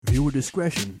Viewer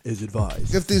discretion is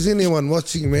advised. If there's anyone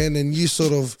watching, man, and you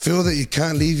sort of feel that you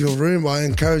can't leave your room, I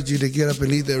encourage you to get up and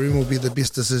leave that room. Will be the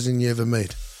best decision you ever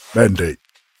made. Mandate.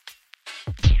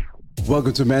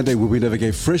 Welcome to Mandate, where we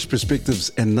navigate fresh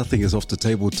perspectives and nothing is off the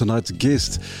table. Tonight's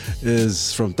guest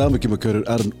is from Tamaki Makaurau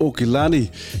out in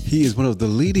Okilani. He is one of the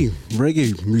leading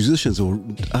reggae musicians or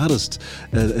artists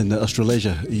in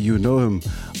Australasia. You know him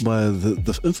by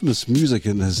the infamous music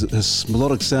and his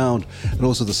melodic sound, and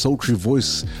also the sultry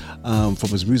voice from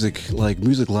his music like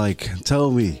Tell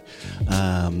Me.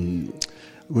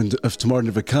 If Tomorrow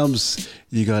Never Comes,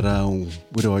 you got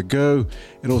Where Do I Go,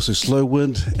 and also Slow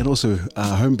Wind, and also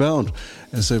Homebound.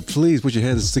 And so please put your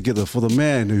hands together for the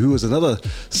man who is another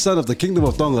son of the Kingdom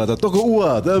of Tonga, the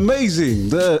Toko'ua, the amazing,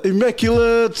 the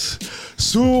immaculate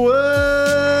Suez.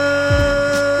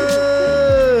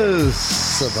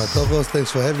 What's up, my Tokos?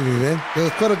 Thanks for having me, man. It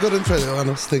was quite a good intro there,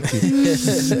 Arnold. Thank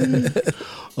you.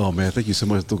 Oh man, thank you so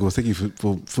much, Toko. Thank you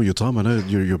for your time. I know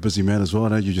you're a busy man as well. I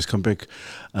know you just come back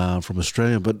from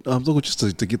Australia, but Toko, just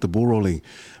to get the ball rolling,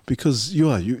 because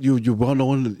you're well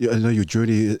known. I know your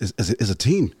journey as a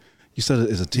teen. You started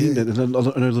as a teen, yeah. And I know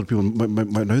a lot of people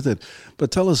might know that.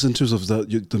 But tell us in terms of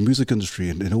the music industry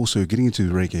and also getting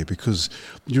into reggae, because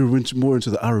you're more into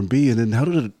the R&B, and then how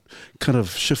did it kind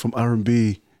of shift from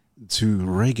R&B to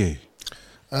reggae?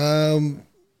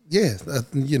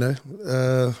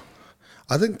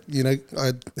 I think,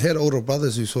 I had older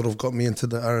brothers who sort of got me into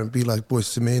the R&B, like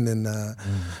Boyz II Men and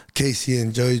Casey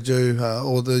and JoJo,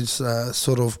 all those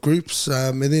sort of groups.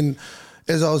 And then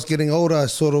as I was getting older, I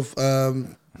sort of,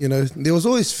 there was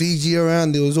always Fiji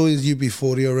around, there was always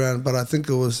UB40 around, but I think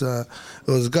it was a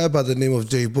guy by the name of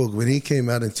J Boog. When he came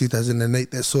out in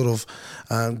 2008, that sort of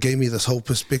gave me this whole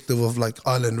perspective of like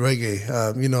island reggae,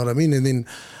 you know what I mean? And then,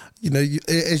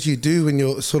 as you do when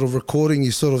you're sort of recording, you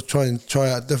sort of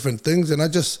try out different things. And I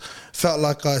just felt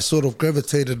like I sort of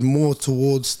gravitated more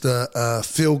towards the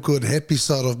feel-good, happy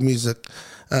side of music,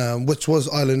 which was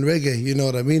island reggae, you know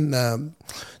what I mean?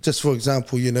 Just for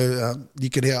example, you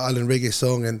could hear island reggae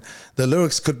song and the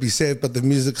lyrics could be sad, but the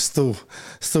music's still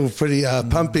pretty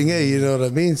pumping, you know what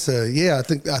I mean? So yeah, I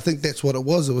think that's what it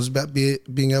was. It was about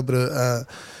being able to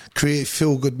create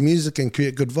feel-good music and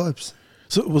create good vibes.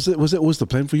 So was that always the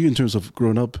plan for you in terms of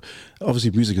growing up?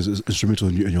 Obviously, music is instrumental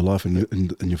in your life and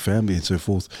in your family and so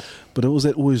forth. But was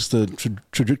that always the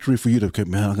trajectory for you to, okay,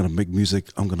 man, I'm going to make music.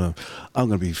 I'm gonna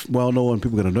be well known.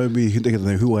 People are going to know me. They're going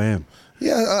to know who I am.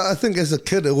 Yeah, I think as a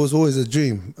kid it was always a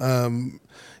dream.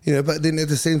 But then at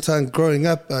the same time, growing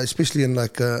up, especially in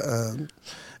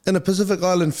in a Pacific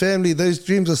Island family, those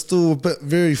dreams are still a bit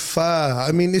very far.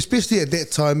 I mean, especially at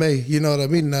that time, you know what I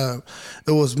mean?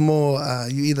 It was more,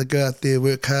 you either go out there,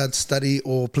 work hard, study,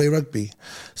 or play rugby.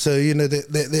 So,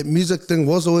 that music thing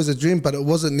was always a dream, but it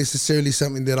wasn't necessarily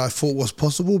something that I thought was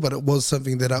possible, but it was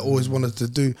something that I always wanted to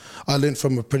do. I learned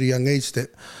from a pretty young age that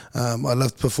I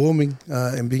loved performing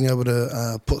and being able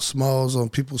to put smiles on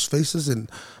people's faces, and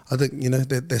I think,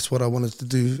 that's what I wanted to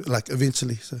do, like,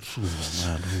 eventually. So.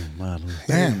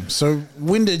 Damn. So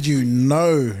when did you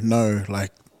know,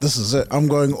 like, this is it, I'm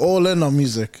going all in on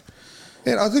music?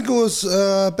 And I think it was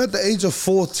about the age of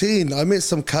 14. I met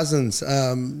some cousins.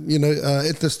 At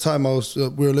this time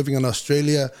we were living in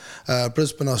Australia,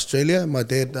 Brisbane, Australia. My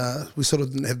dad, we sort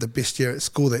of didn't have the best year at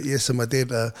school that year, so my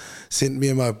dad sent me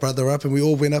and my brother up, and we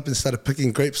all went up and started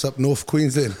picking grapes up North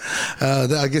Queensland.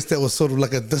 I guess that was sort of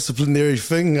like a disciplinary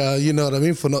thing, you know what I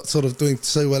mean, for not sort of doing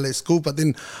so well at school. But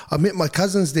then I met my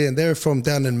cousins there, and they were from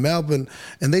down in Melbourne,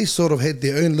 and they sort of had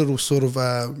their own little sort of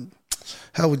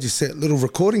how would you say it, little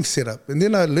recording setup. And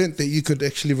then I learnt that you could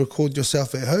actually record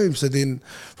yourself at home. So then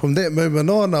from that moment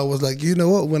on, I was like, you know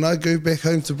what, when I go back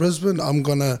home to Brisbane, I'm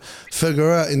going to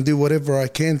figure out and do whatever I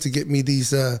can to get me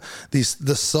this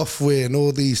software and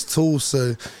all these tools.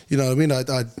 So, you know what I mean?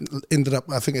 I ended up,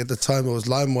 I think at the time it was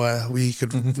LimeWire, where you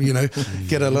could,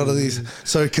 get a lot of these.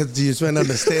 Sorry, kids, you just won't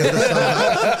understand this.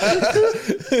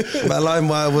 But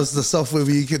LimeWire was the software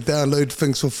where you could download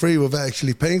things for free without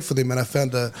actually paying for them. And I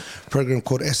found a program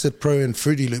called Acid Pro and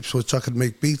Fruity Loops, which I could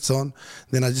make beats on.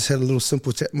 Then I just had a little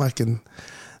simple chat mic, and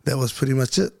that was pretty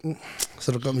much it.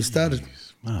 Sort of got me started.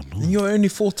 Man, and you're only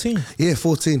 14? Yeah,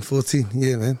 14.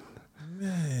 Yeah, man.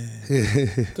 Yeah.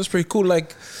 That's pretty cool.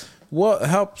 Like, what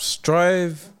helps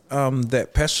drive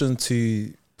that passion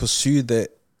to pursue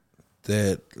that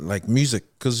like music?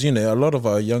 Because, a lot of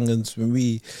our youngins, when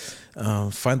we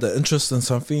find the interest in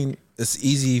something, it's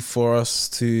easy for us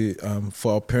to,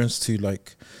 for our parents to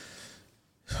like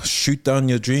shoot down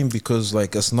your dream, because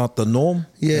like it's not the norm.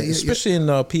 Especially in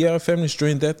PR families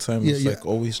during that time, it's like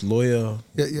always lawyer,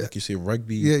 like you say,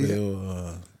 rugby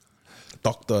player,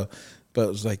 doctor. but it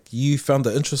was like you found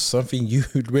the interest, something you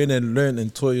ran and learned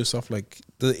and taught yourself. Like,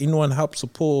 did anyone help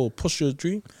support or push your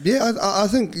dream? Yeah, I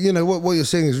think, what you're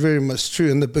saying is very much true.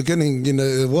 In the beginning,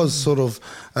 it was sort of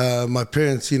my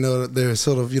parents, they're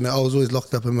sort of, I was always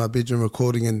locked up in my bedroom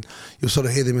recording, and you sort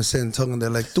of hear them in San Tongue, and they're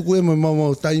like, "Tuku my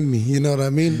mama taimi," you know what I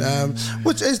mean?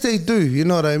 Which as they do, you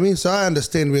know what I mean? So I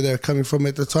understand where they're coming from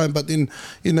at the time, but then,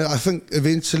 I think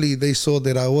eventually they saw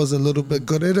that I was a little bit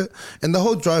good at it. And the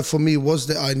whole drive for me was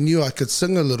that I knew I could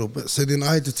sing a little bit. So then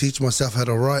I had to teach myself how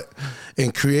to write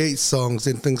and create songs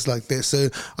and things like that. So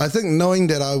I think knowing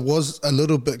that I was a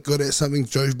little bit good at something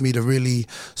drove me to really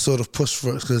sort of push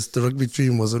for it, because the rugby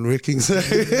dream wasn't working. So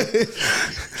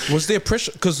Was there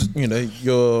pressure? Because,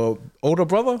 your older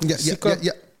brother?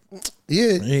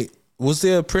 Yeah. Was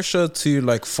there pressure to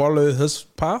like follow his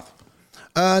path?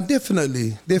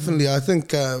 Definitely. I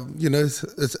think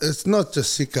it's not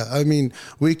just Sika. I mean,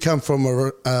 we come from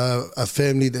a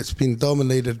family that's been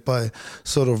dominated by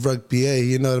sort of rugby.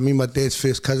 You know what I mean? My dad's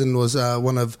first cousin was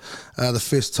one of the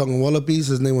first Tongan Wallabies.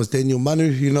 His name was Daniel Manu.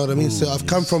 You know what I mean? So I've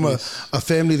come from a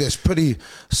family that's pretty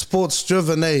sports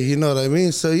driven. You know what I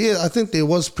mean? So yeah, I think there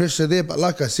was pressure there. But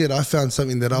like I said, I found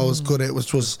something that I was good at,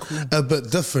 which was a bit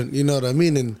different. You know what I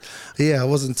mean? And yeah, I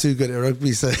wasn't too good at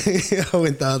rugby, so I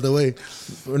went the other way.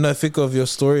 When I think of your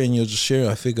story and you're just sharing,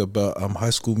 I think about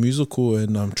High School Musical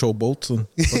and Joe Bolton.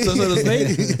 What's his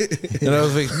name? And I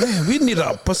was like, man, we need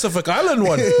a Pacific Island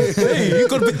one. Hey, you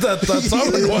could be that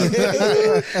Southern one.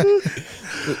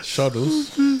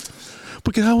 Shadows.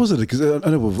 But how was it? Because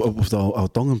I know with our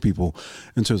Tongan people,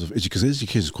 in terms of education,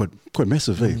 education is quite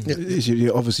massive.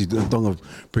 Obviously, the Tonga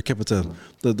per capita,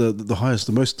 the highest,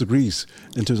 the most degrees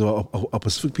in terms of our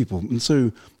Pacific people. And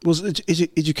so, was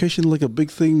education like a big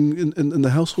thing in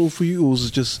the household for you, or was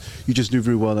it just you just knew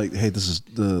very well, like, hey, this is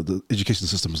the education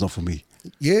system is not for me?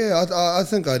 Yeah, I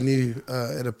think I knew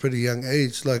at a pretty young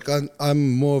age. Like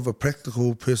I'm more of a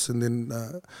practical person than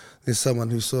someone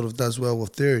who sort of does well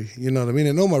with theory. You know what I mean?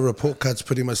 And all my report cards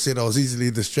pretty much said I was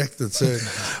easily distracted. So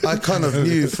I kind of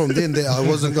knew from then that I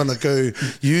wasn't going to go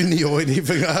uni or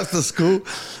anything after school.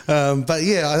 But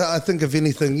yeah, I think if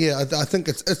anything, I think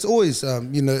it's always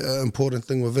an important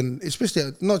thing within,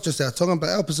 especially not just our Tongan, but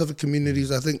our Pacific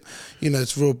communities. I think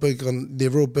it's they're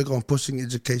real big on pushing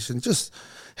education, just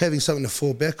having something to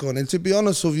fall back on. And to be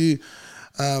honest with you,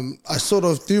 I sort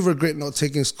of do regret not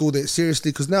taking school that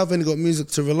seriously, because now I've only got music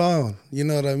to rely on. You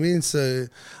know what I mean? So,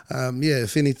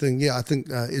 if anything, I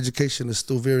think education is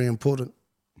still very important.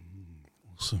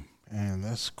 Awesome. And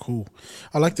that's cool.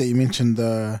 I like that you mentioned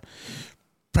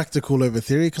practical over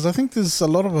theory, because I think there's a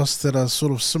lot of us that are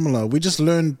sort of similar. We just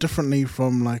learn differently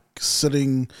from like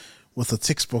sitting with a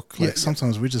textbook. Like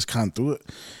sometimes we just can't do it.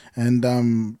 And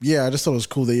I just thought it was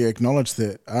cool that you acknowledged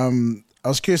that. I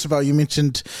was curious about, you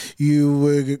mentioned you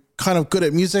were kind of good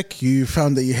at music. You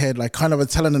found that you had like kind of a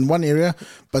talent in one area,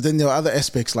 but then there were other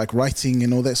aspects like writing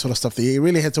and all that sort of stuff that you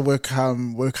really had to work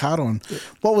hard on. Yeah.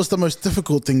 What was the most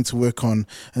difficult thing to work on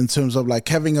in terms of like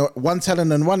having one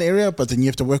talent in one area, but then you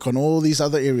have to work on all these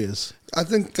other areas? I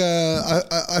think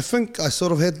I think I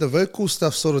sort of had the vocal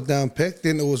stuff sort of down packed.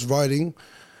 Then it was writing.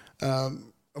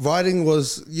 Writing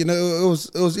was, it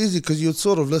was easy because you'd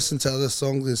sort of listen to other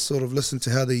songs and sort of listen to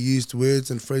how they used words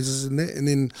and phrases in that. And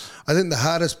then I think the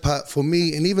hardest part for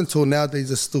me, and even till nowadays,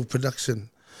 is still production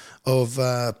of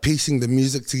piecing the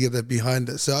music together behind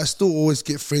it. So I still always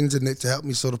get friends in that to help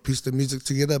me sort of piece the music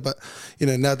together. But,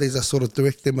 nowadays I sort of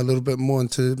direct them a little bit more in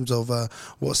terms of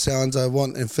what sounds I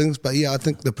want and things. But yeah, I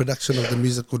think the production of the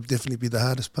music would definitely be the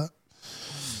hardest part.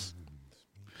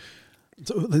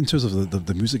 So in terms of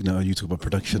the music now, you talk about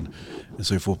production and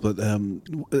so forth, but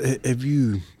have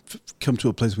you come to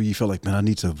a place where you felt like, man, I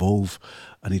need to evolve,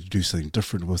 I need to do something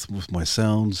different with my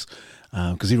sounds,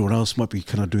 because everyone else might be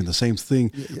kind of doing the same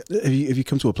thing. Yeah. Have you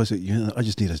come to a place that, I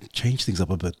just need to change things up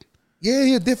a bit?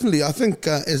 Yeah, definitely. I think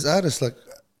as artists, like,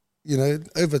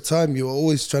 over time, you're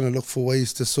always trying to look for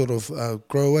ways to sort of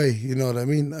grow away, you know what I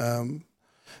mean?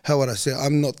 How would I say?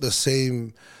 I'm not the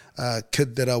same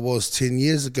kid that I was 10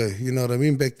 years ago, you know what I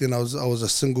mean? Back then I was a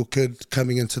single kid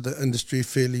coming into the industry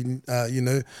fairly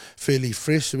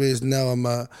fresh, whereas now I'm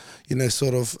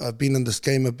sort of I've been in this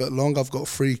game a bit long. I've got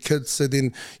 3 kids, so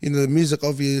then the music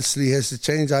obviously has to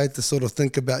change. I had to sort of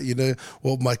think about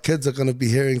what my kids are going to be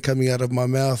hearing coming out of my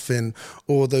mouth and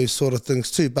all those sort of things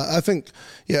too. But I think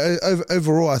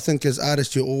overall I think as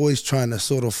artists you're always trying to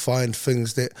sort of find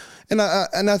things that and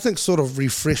I think sort of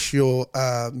refresh your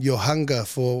hunger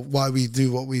for why we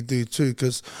do what we do too,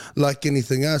 because like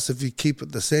anything else, if you keep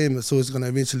it the same, it's always going to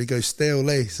eventually go stale.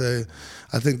 So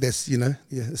I think that's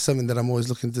it's something that I'm always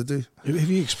looking to do. Have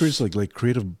you experienced like a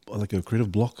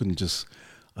creative block and just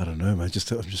I don't know, man. I'm just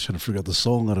trying to figure out the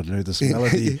song. I don't know, this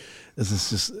melody. Is this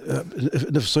just?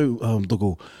 If so,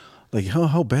 Dogo, like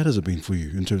how bad has it been for you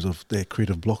in terms of that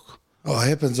creative block? Oh, it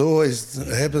happens always.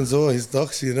 It happens always,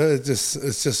 Docs. You know,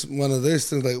 it's just one of those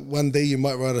things. Like one day you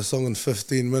might write a song in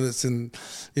 15 minutes, and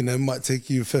you know it might take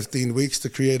you 15 weeks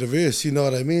to create a verse. You know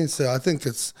what I mean? So I think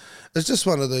it's just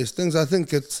one of those things. I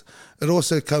think it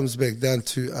also comes back down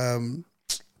to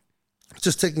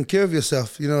just taking care of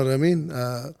yourself. You know what I mean?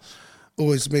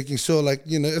 Always making sure, like,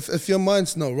 you know, if your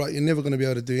mind's not right, you're never going to be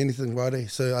able to do anything right, eh?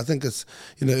 So I think it's,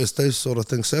 you know, it's those sort of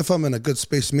things. So if I'm in a good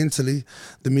space mentally,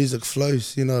 the music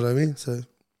flows, you know what I mean? So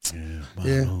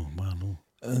yeah.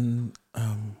 And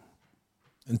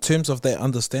in terms of that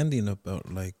understanding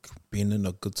about like being in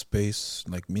a good space,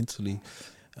 like mentally,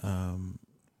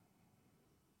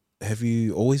 have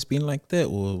you always been like that,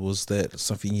 or was that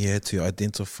something you had to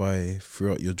identify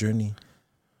throughout your journey?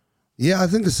 Yeah, I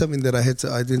think it's something that I had to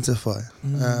identify.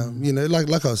 You know,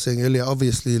 like I was saying earlier,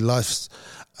 obviously life's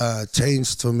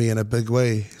changed for me in a big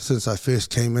way since I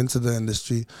first came into the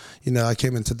industry. You know, I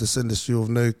came into this industry with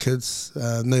no kids,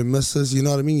 no misses, you know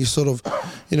what I mean? You sort of,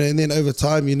 you know, and then over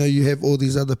time, you know, you have all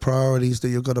these other priorities that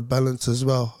you've got to balance as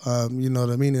well. You know what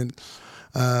I mean? And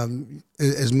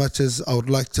as much as I would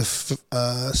like to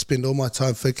spend all my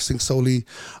time focusing solely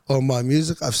on my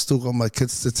music, I've still got my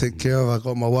kids to take care of. I've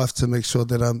got my wife to make sure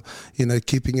that I'm, you know,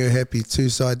 keeping her happy too.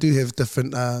 So I do have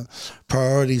different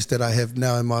priorities that I have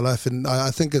now in my life. And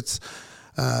I think it's,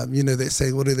 you know, they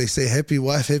say, what do they say? Happy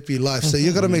wife, happy life. So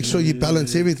you got to make sure you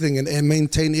balance everything and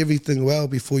maintain everything well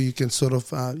before you can sort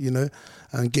of, you know,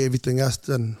 get everything else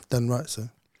done right. So.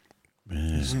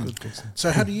 Man.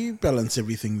 So how do you balance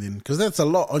everything then? Because that's a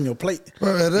lot on your plate.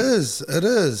 Well, it is.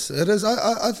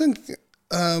 I think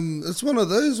it's one of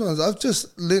those ones. I've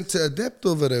just learnt to adapt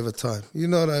with it over time. You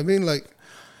know what I mean? Like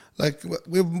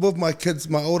with my kids,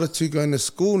 my older two going to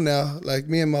school now, like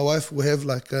me and my wife will have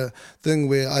like a thing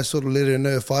where I sort of let her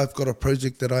know if I've got a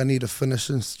project that I need to finish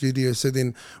in studio. So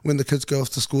then when the kids go off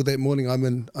to school that morning, I'm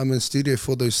in studio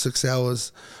for those 6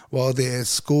 hours while they're at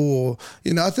school. Or,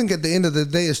 you know, I think at the end of the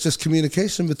day, it's just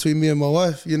communication between me and my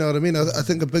wife. You know what I mean? I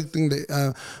think a big thing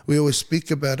that we always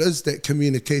speak about is that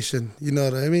communication. You know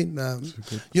what I mean?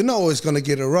 You're not always going to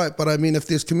get it right, but I mean, if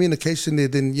there's communication there,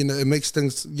 then, you know, it makes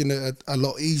things, you know, a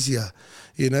lot easier.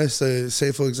 You know, so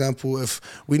say for example, if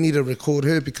we need to record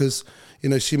her because, you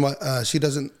know, she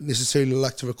doesn't necessarily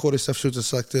like to record her stuff, she'll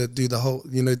just like to do the whole,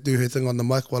 you know, do her thing on the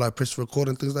mic while I press record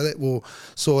and things like that. We'll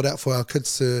sort out for our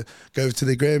kids to go to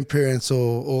their grandparents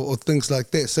or things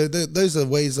like that. So those are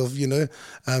ways of, you know,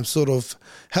 sort of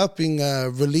helping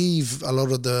relieve a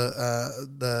lot of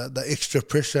the extra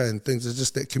pressure and things. It's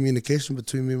just that communication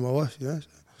between me and my wife, you know.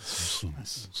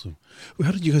 Awesome. Well,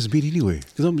 how did you guys meet anyway?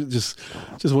 Because I'm just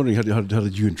wondering how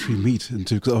did you and Tree meet?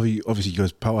 Because obviously you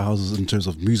guys powerhouses in terms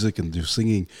of music and your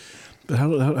singing, but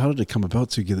how did it come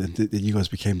about together that you guys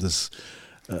became this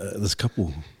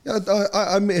couple? Yeah,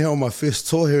 I met her on my first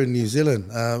tour here in New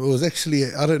Zealand. It was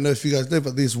actually, I don't know if you guys know,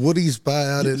 but there's Woody's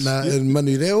bar out in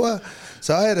Manurewa.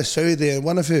 So I had a show there, and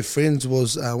one of her friends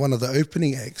was one of the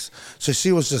opening acts. So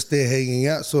she was just there hanging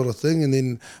out sort of thing. And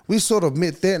then we sort of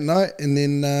met that night, and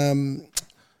then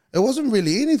it wasn't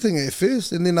really anything at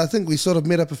first. And then I think we sort of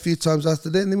met up a few times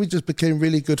after that, and then we just became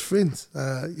really good friends.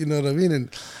 You know what I mean? And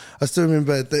I still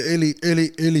remember at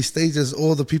the early stages,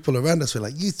 all the people around us were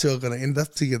like, you two are going to end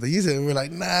up together. And we're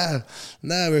like, nah,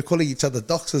 we're calling each other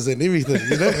doctors and everything,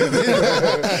 you know?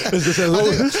 I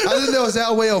think that was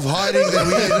our way of hiding that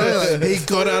we, you know, like, He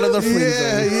got out of the friend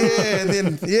zone. Yeah. And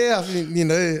then, I think,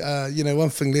 you know,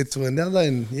 one thing led to another,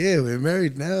 and yeah, we're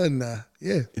married now, and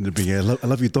yeah. In the beginning, I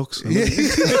love you, docs. Yeah.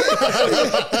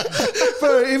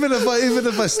 Bro, even if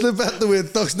I slip out the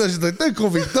word docs, no, she's like, don't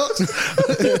call me docs.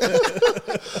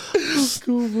 That's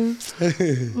cool, man.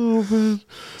 Oh man.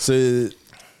 So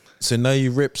now you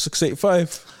rep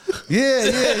 685. Yeah.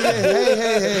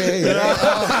 Hey. It's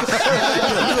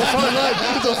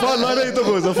a fine line,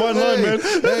 It's a fine line, man.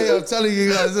 Hey, I'm telling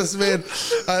you guys this, man.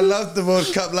 I loved the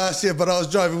World Cup last year, but I was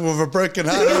driving with a broken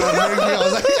heart around Reggae. I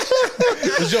was like,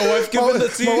 Was your wife giving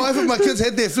it to you? My wife and my kids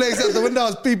had their flags out the window. I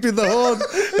was peeping the horn,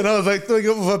 and I was like doing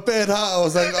it with a bad heart. I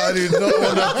was like, I do not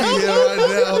want to be here right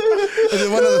now. And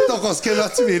then one of the tokos came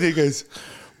up to me and he goes,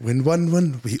 "When one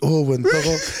win, we all win,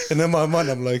 toko." And in my mind,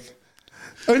 I'm like,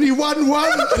 only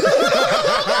 1-1.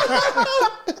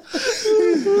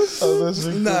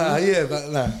 Nah.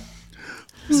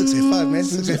 685, man.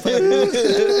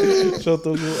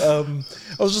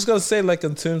 685. I was just gonna say, like,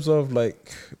 in terms of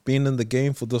like being in the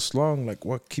game for this long, like,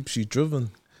 what keeps you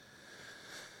driven?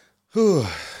 I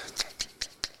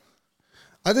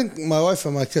think my wife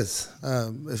and my kids,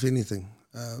 if anything.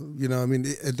 You know, I mean,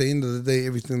 at the end of the day,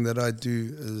 everything that I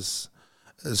do is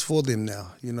for them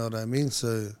now. You know what I mean?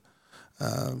 So,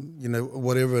 you know,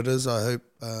 whatever it is, I hope,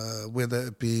 whether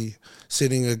it be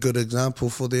setting a good example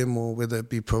for them or whether it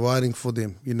be providing for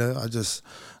them, you know, I just,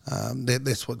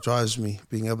 that's what drives me,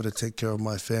 being able to take care of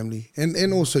my family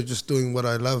and also just doing what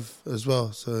I love as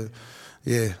well. So,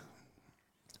 yeah.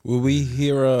 Will we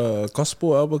hear a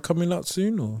gospel album coming out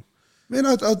soon, or? Man,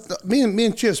 me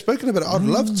and Chi have spoken about it. I'd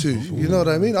love to. You know what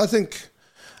I mean? I think,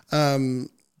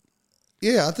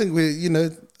 I think we, you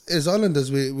know, as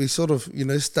islanders, we sort of, you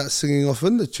know, start singing off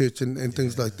in the church and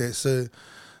things like that. So,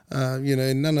 you know,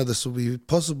 and none of this will be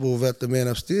possible without the man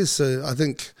upstairs. So I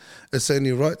think it's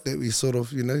only right that we sort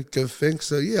of, you know, give thanks.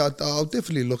 So yeah, I'll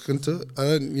definitely look into it. I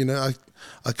don't, you know,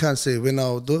 I can't say when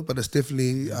I'll do it, but it's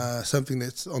definitely something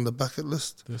that's on the bucket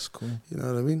list. That's cool. You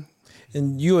know what I mean?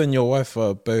 And you and your wife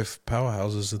are both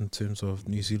powerhouses in terms of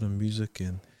New Zealand music,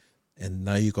 and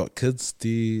now you got kids.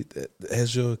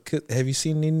 Have you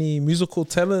seen any musical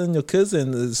talent in your kids,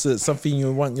 and is it something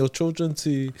you want your children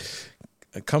to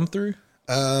come through?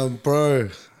 Bro,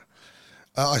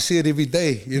 I see it every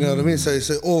day. You know what I mean? So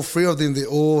all three of them,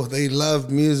 they love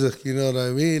music. You know what I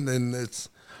mean? And it's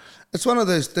one of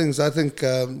those things. I think,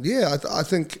 I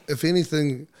think if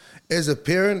anything, as a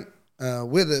parent,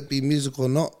 whether it be music or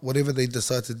not, whatever they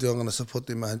decide to do, I'm going to support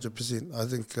them 100%. I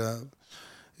think,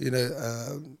 you know,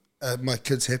 my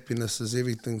kids' happiness is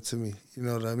everything to me. You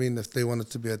know what I mean? If they wanted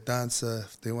to be a dancer,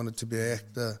 if they wanted to be an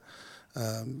actor,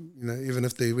 you know, even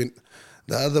if they went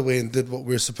the other way and did what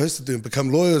we were supposed to do and become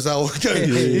lawyers, I'll go,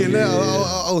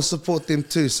 I'll support them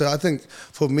too. So I think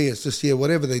for me, it's just,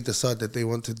 whatever they decide that they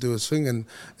want to do is thing. And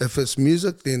if it's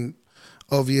music, then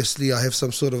obviously I have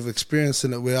some sort of experience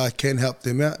in it where I can help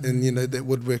them out and, you know, that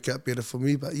would work out better for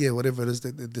me. But whatever it is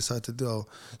that they decide to do, I'll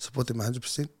support them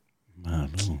 100%.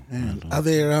 Are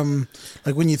there,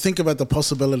 like when you think about the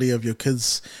possibility of your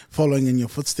kids following in your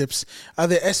footsteps, are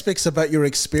there aspects about your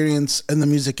experience in the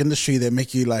music industry that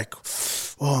make you like,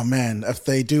 oh man, if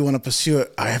they do want to pursue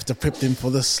it, I have to prep them for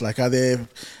this? Like, are there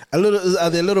a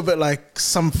little bit like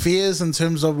some fears in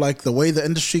terms of like the way the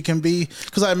industry can be?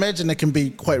 Because I imagine it can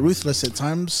be quite ruthless at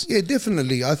times. Yeah,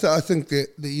 definitely. I think that,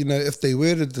 you know, if they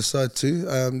were to decide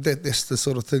to, that's the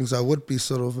sort of things I would be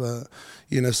sort of,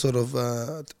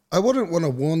 I wouldn't want to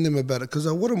warn them about it because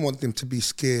I wouldn't want them to be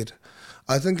scared.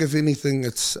 I think if anything,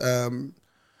 it's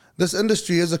this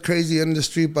industry is a crazy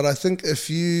industry, but I think if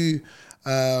you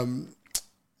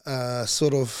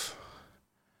sort of,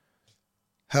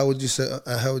 how would you say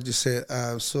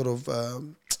it, sort of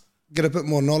get a bit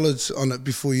more knowledge on it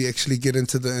before you actually get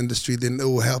into the industry, then it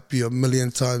will help you a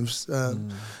million times,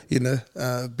 you know,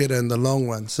 better in the long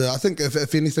run. So I think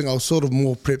if anything, I'll sort of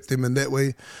more prep them in that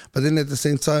way. But then at the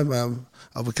same time,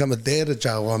 I'll become a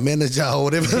dadager or a manager or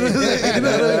whatever. You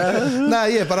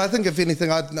know? But I think if anything,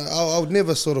 I would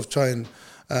never sort of try and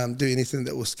do anything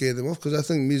that will scare them off because I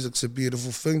think music's a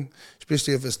beautiful thing,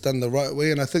 especially if it's done the right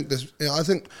way. And I think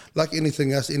like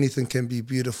anything else, anything can be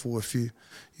beautiful if you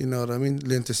know what I mean,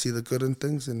 learn to see the good in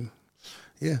things and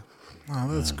Oh,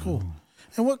 that's cool.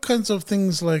 And what kinds of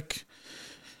things like,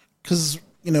 because,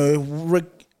 you know,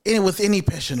 with any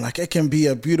passion, like it can be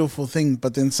a beautiful thing,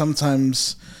 but then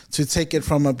sometimes to take it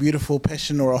from a beautiful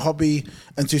passion or a hobby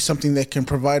into something that can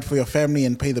provide for your family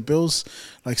and pay the bills,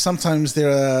 like sometimes there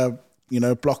are, you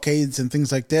know, blockades and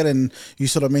things like that, and you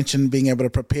sort of mentioned being able to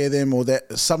prepare them or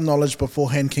that some knowledge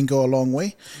beforehand can go a long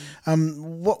way.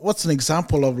 What's an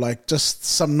example of like just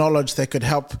some knowledge that could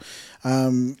help?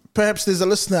 Perhaps there's a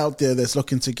listener out there that's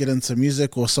looking to get into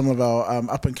music, or some of our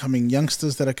up-and-coming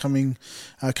youngsters that are coming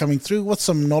through. What's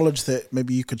some knowledge that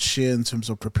maybe you could share in terms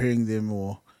of preparing them?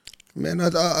 Or man,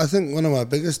 I think one of my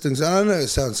biggest things, and I know it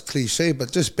sounds cliche,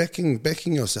 but just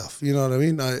backing yourself. You know what I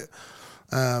mean?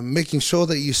 Making sure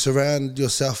that you surround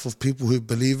yourself with people who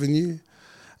believe in you,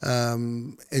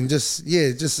 and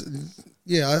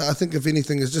I think if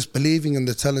anything is just believing in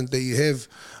the talent that you have.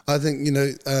 I think, you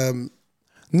know,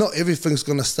 not everything's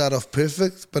going to start off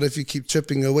perfect, but if you keep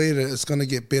chipping away at it, it's going to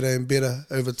get better and better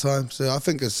over time. So I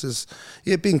think it's just,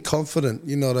 being confident,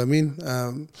 you know what I mean?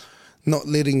 Not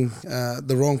letting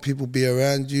the wrong people be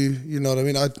around you, you know what I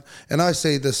mean? I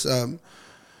say this,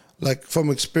 like from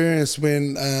experience,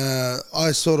 when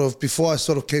before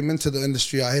I came into the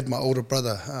industry, I had my older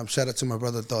brother, shout out to my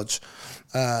brother Dodge.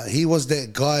 He was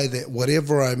that guy that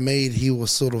whatever I made, he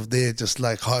was sort of there just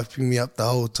like hyping me up the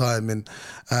whole time. And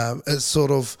it's sort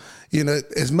of, you know,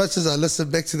 as much as I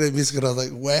listened back to that music and I was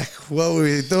like, whack, what were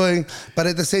we doing? But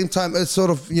at the same time, it sort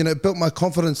of, you know, built my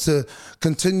confidence to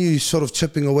continue sort of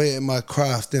chipping away at my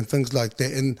craft and things like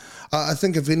that. And I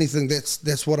think if anything,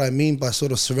 that's what I mean by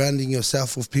sort of surrounding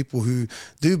yourself with people people who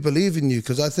do believe in you,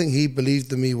 because I think he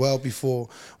believed in me well before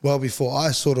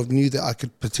I sort of knew that I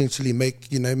could potentially make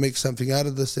something out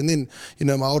of this. And then,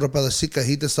 my older brother Sika,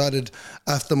 he decided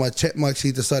after my chat mics,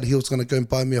 he decided he was going to go and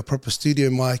buy me a proper studio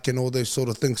mic and all those sort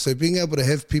of things. So being able to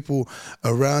have people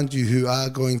around you who are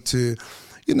going to,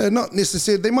 they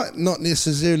might not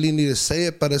necessarily need to say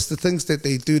it, but it's the things that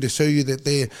they do to show you that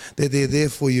they're there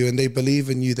for you and they believe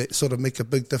in you that sort of make a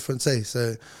big difference.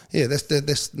 So yeah,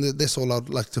 that's all I'd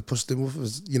like to push them with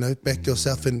is, back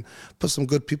yourself and put some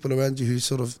good people around you who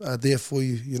sort of are there for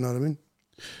you. You know what I mean?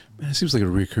 Man, it seems like a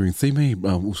recurring theme,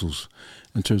 Usos,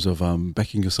 in terms of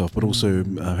backing yourself, but also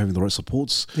having the right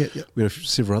supports. Yeah. We have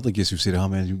several other guests who've said, "Oh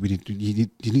man, you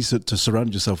need to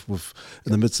surround yourself with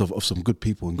in the midst of some good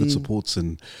people and good supports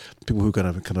and people who are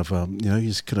going to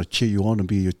just kind of cheer you on and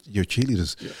be your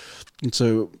cheerleaders." Yeah. And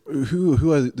so,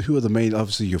 who are the main?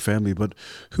 Obviously, your family, but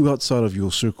who outside of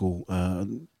your circle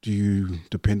do you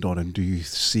depend on and do you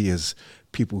see as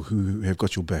people who have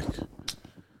got your back?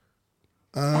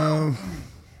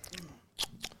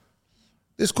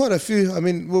 There's quite a few. I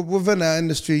mean, within our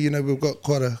industry, we've got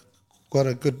quite a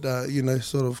good,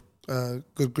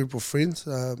 good group of friends.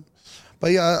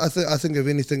 But yeah, I think if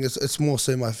anything, it's more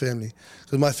so my family,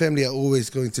 because my family are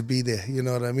always going to be there. You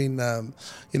know what I mean?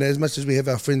 As much as we have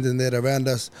our friends and that around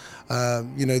us,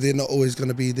 they're not always going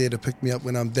to be there to pick me up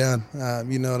when I'm down.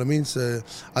 You know what I mean? So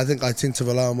I think I tend to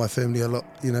rely on my family a lot.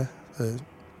 So,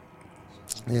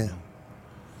 yeah.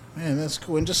 Man, that's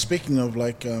cool. And just speaking of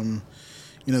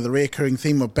the recurring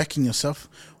theme of backing yourself,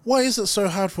 why is it so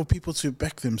hard for people to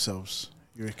back themselves,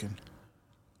 you reckon?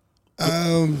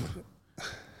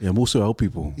 More so our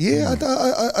people. Yeah,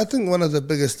 I think one of the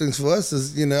biggest things for us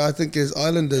is, I think as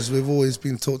islanders, we've always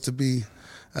been taught to be,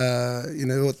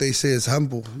 what they say is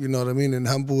humble, you know what I mean? And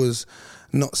humble is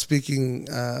not speaking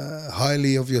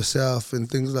highly of yourself and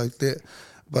things like that.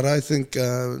 But I think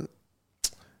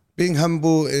being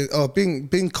humble or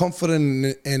being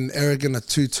confident and arrogant are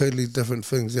two totally different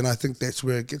things, and I think that's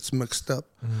where it gets mixed up.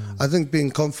 I think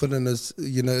being confident is,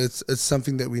 it's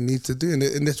something that we need to do,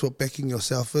 and that's what backing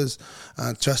yourself is,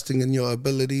 trusting in your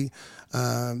ability.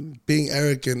 Being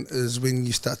arrogant is when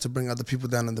you start to bring other people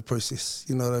down in the process.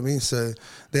 You know what I mean? So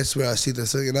that's where I see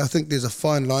this, and I think there's a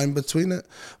fine line between it.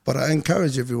 But I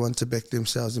encourage everyone to back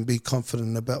themselves and be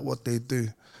confident about what they do.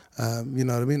 You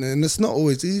know what I mean? And it's not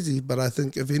always easy, but I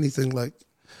think if anything,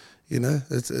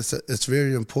 it's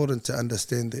very important to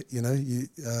understand that,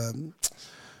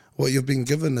 what you've been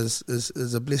given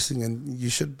is a blessing, and you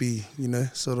should be,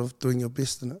 sort of doing your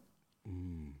best in it.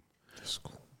 That's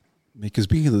cool. Because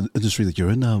being in the industry that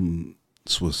you're in,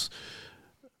 Swiss,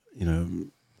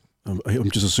 I'm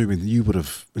just assuming that you would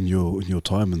have, in your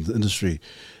time in the industry,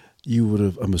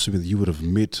 I'm assuming that you would have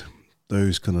met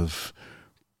those kind of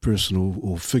personal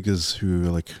or figures who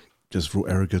are like just real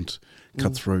arrogant,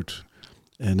 cutthroat,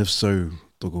 and if so,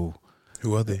 Togo,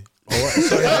 who are they?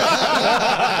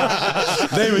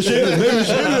 Name and shame.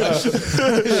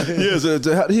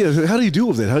 Yeah. How do you deal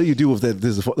with that? How do you deal with that?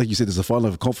 Like you said, there's a fine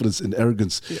line of confidence and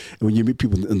arrogance, and when you meet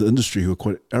people in the industry who are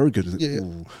quite arrogant. Yeah.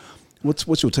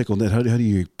 What's your take on that? How do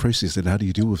you process that? How do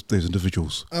you deal with those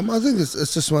individuals? I think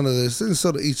it's just one of those things,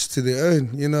 sort of each to their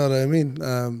own. You know what I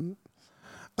mean?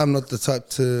 I'm not the type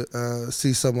to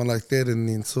see someone like that and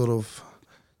then sort of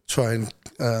try and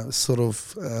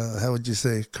how would you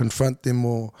say, confront them,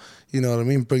 or, you know what I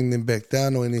mean, bring them back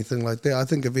down or anything like that. I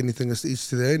think if anything, it's each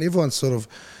to their own. Everyone sort of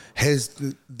has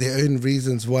their own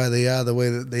reasons why they are the way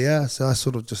that they are. So I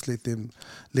sort of just let them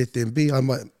be. I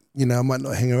might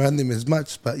not hang around them as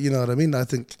much, but you know what I mean? I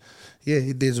think,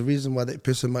 there's a reason why that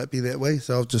person might be that way.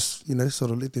 So I'll just, sort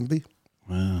of let them be.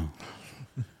 Wow.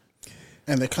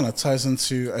 And that kind of ties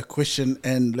into a question,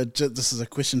 and legit, this is a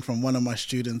question from one of my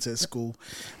students at school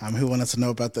who wanted to know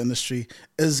about the industry.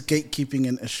 Is gatekeeping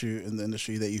an issue in the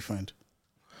industry that you find?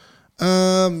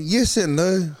 Yes and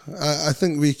no. I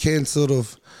think we can sort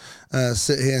of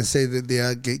sit here and say that there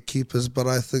are gatekeepers, but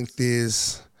I think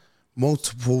there's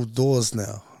multiple doors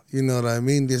now. You know what I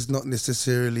mean? There's not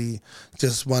necessarily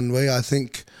just one way. I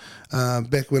think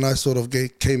back when I sort of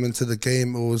came into the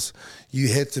game, it was you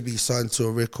had to be signed to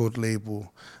a record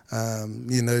label.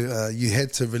 You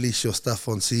had to release your stuff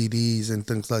on CDs and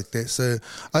things like that. So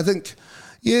I think,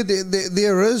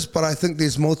 there is, but I think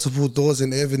there's multiple doors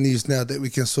and avenues now that we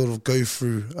can sort of go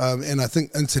through. And I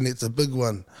think internet's a big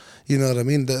one. You know what I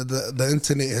mean? The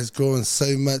internet has grown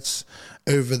so much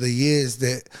over the years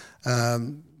that,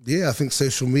 I think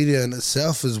social media in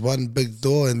itself is one big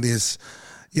door, and there's,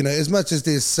 as much as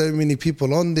there's so many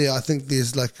people on there, I think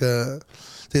there's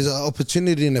there's an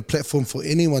opportunity and a platform for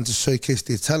anyone to showcase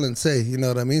their talents, you know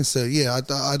what I mean? So yeah,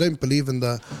 I don't believe in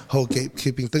the whole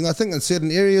gatekeeping thing. I think in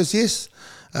certain areas, yes.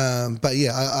 But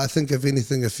yeah, I think if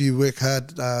anything, if you work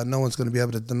hard, no one's going to be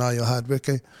able to deny your hard work,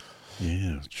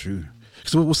 Yeah, true.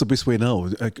 So what's the best way now?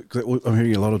 I'm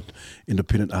hearing a lot of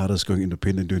independent artists going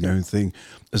independent, doing their own thing.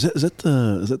 Is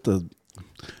that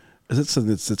something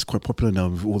that's quite popular now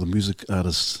with all the music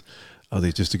artists? Are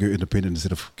they just to go independent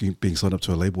instead of being signed up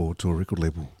to a label or to a record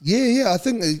label? Yeah, I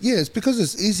think it's because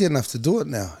it's easy enough to do it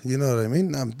now. You know what I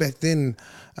mean? Back then,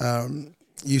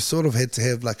 you sort of had to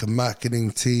have like a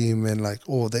marketing team and like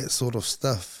all that sort of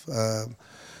stuff.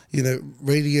 You know,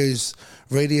 radio's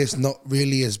not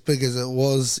really as big as it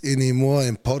was anymore,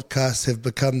 and podcasts have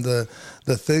become the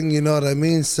thing. You know what I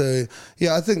mean? So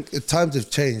yeah, I think times have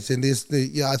changed, and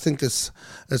I think it's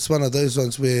one of those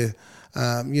ones where.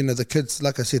 You know, the kids,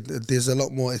 like I said, there's a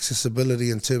lot more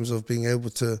accessibility in terms of being able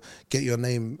to get your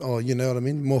name, or you know what I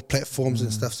mean, more platforms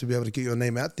and stuff to be able to get your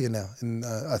name out there now. And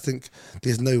I think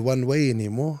there's no one way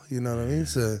anymore. You know what I mean?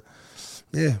 So,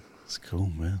 yeah, it's cool,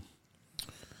 man.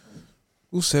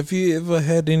 Also, have you ever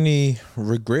had any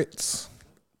regrets?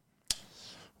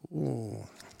 Ooh.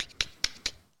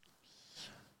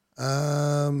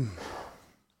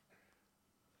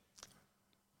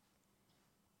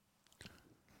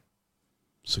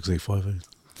 685.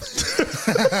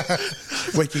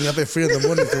 Waking up at 3 in the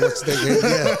morning to watch that game.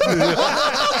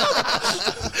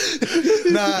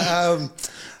 Yeah.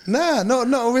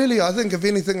 Not really. I think if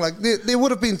anything, like there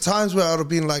would have been times where I would have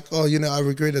been like, oh, you know, I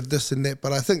regretted this and that.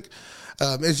 But I think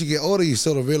as you get older, you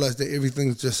sort of realize that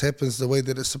everything just happens the way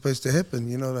that it's supposed to happen.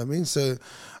 You know what I mean? So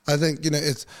I think, you know,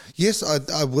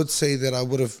 I would say that I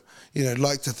would have, you know,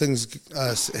 like to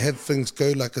have things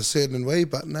go like a certain way,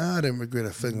 but I don't regret a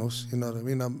thing else. You know what I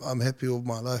mean? I'm happy with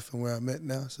my life and where I'm at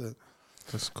now. So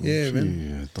that's cool. Yeah, man.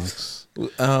 Yeah, thanks.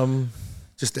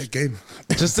 Just that game.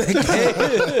 Just that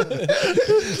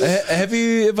game. Have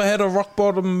you ever had a rock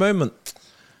bottom moment?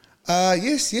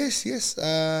 Yes.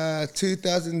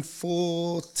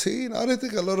 2014. I don't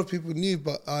think a lot of people knew,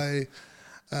 but I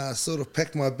sort of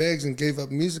packed my bags and gave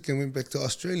up music and went back to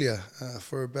Australia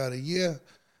for about a year.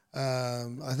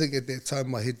 I think at that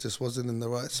time my head just wasn't in the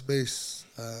right space.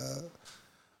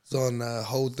 Was on a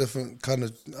whole different kind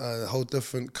of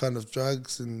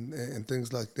drugs and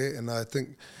things like that. And I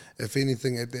think, if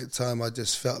anything, at that time I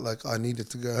just felt like I needed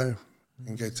to go home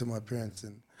and go to my parents,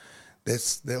 and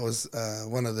that was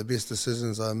one of the best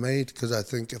decisions I made, because I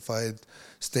think if I had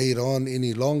stayed on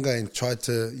any longer and tried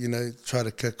to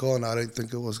kick on, I don't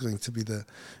think it was going to be the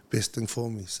best thing for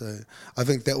me. So I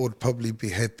think that would probably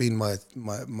have been my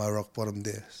rock bottom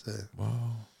there. So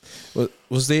wow.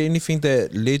 Was there anything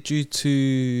that led you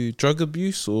to drug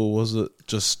abuse, or was it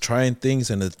just trying things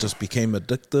and it just became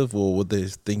addictive, or were there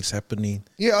things happening?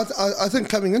 Yeah, I think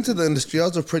coming into the industry, I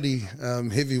was a pretty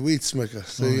heavy weed smoker.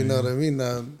 So you know what I mean?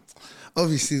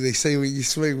 Obviously, they say when you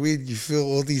smoke weed, you feel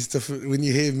all these different. When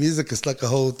you hear music, it's like a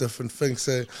whole different thing.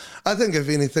 So I think, if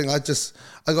anything, I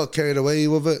got carried away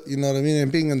with it. You know what I mean?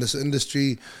 And being in this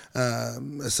industry,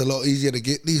 it's a lot easier to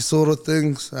get these sort of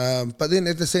things. But then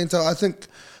at the same time, I think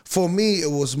for me, it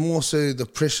was more so the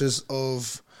pressures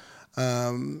of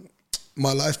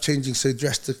my life changing so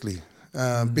drastically.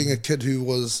 Being a kid who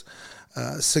was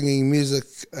singing music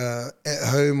at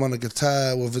home on a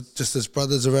guitar with just his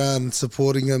brothers around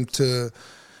supporting him, to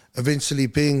eventually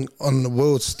being on the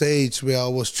world stage where I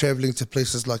was traveling to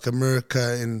places like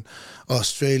America and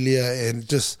Australia, and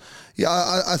just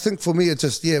I think for me it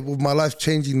just with my life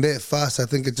changing that fast, I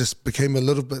think it just became a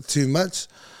little bit too much.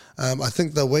 I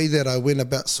think the way that I went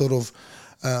about sort of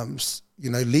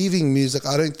leaving music,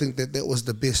 I don't think that was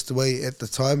the best way at the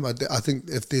time. I think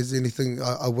if there's anything,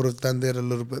 I would have done that a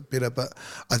little bit better. But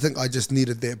I think I just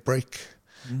needed that break,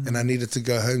 and I needed to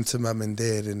go home to mum and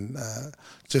dad and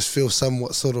just feel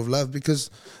somewhat sort of love,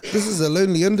 because this is a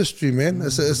lonely industry, man.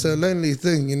 It's a lonely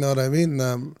thing, you know what I mean?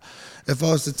 If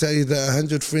I was to tell you that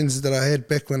 100 friends that I had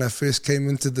back when I first came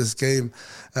into this game,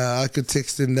 I could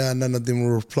text them now, none of them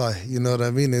will reply, you know what I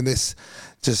mean? And that's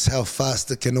just how fast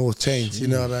it can all change, you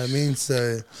know what I mean?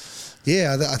 So,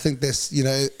 yeah, I think that's,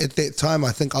 at that time,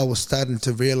 I think I was starting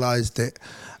to realize that,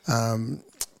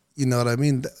 you know what I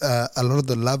mean? A lot of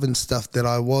the love and stuff that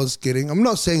I was getting, I'm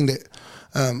not saying that,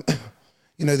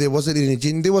 there wasn't any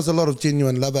there was a lot of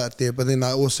genuine love out there, but then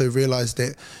I also realized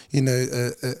that,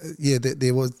 that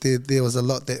there was a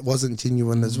lot that wasn't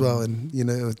genuine as well, and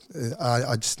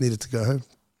I just needed to go home.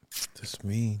 That's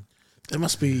mean. It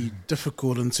must be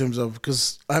difficult in terms of,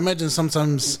 because I imagine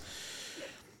sometimes,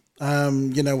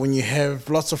 when you have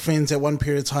lots of friends at one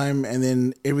period of time and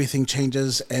then everything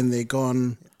changes and they're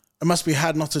gone it must be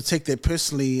hard not to take that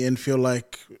personally and feel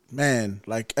like, man,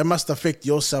 like it must affect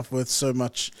your self-worth so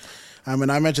much. I mean,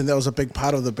 I imagine that was a big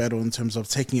part of the battle in terms of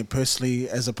taking it personally,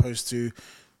 as opposed to,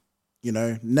 you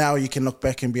know, now you can look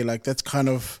back and be like, that's kind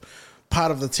of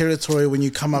part of the territory when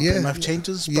you come up and life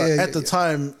changes. But at the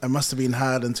time, it must have been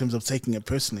hard in terms of taking it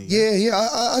personally.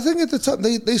 I think at the time,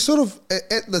 they sort of,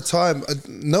 at the time,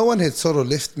 no one had sort of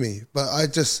left me, but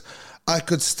I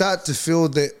could start to feel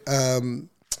that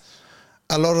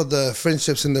a lot of the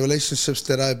friendships and the relationships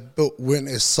that I built weren't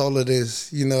as solid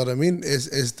as, you know what I mean,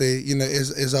 as they, you know,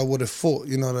 as I would have thought,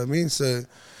 you know what I mean? So,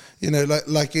 you know,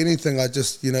 like anything, I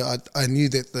just, you know, I knew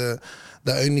that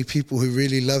the only people who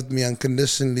really loved me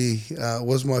unconditionally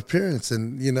was my parents.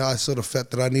 And, you know, I sort of felt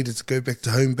that I needed to go back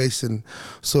to home base and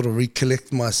sort of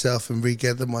recollect myself and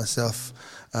regather myself,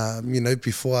 you know,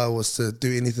 before I was to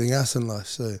do anything else in life.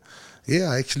 So, yeah,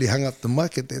 I actually hung up the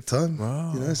mic at that time.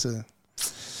 Wow. You know, so...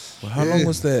 Well, how long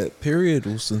was that period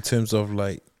also in terms of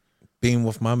like being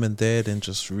with mum and dad and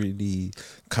just really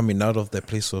coming out of that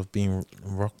place of being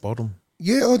rock bottom?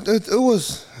 Yeah, it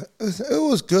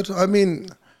was good. I mean,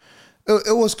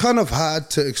 it was kind of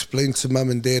hard to explain to mum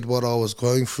and dad what I was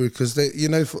going through, because they, you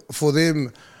know, for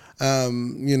them,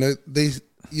 you know, they,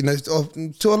 you know,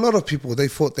 to a lot of people, they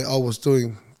thought that I was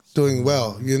doing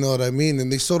well, you know what I mean?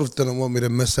 And they sort of didn't want me to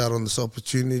miss out on this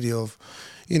opportunity of,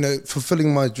 you know,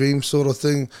 fulfilling my dream sort of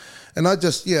thing. And I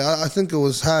just, I think it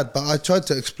was hard, but I tried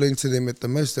to explain to them at the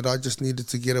most that I just needed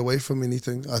to get away from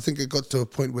anything. I think it got to a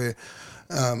point where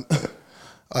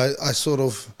I sort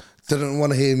of didn't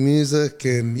want to hear music,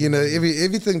 and, you know,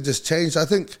 everything just changed. I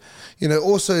think, you know,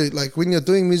 also, like, when you're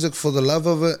doing music for the love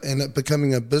of it and it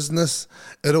becoming a business,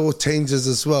 it all changes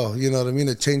as well, you know what I mean?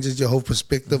 It changes your whole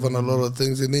perspective on a lot of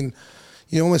things, and then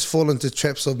you almost fall into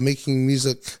traps of making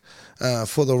music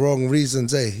for the wrong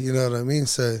reasons, you know what I mean?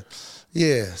 So,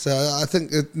 yeah, so I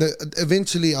think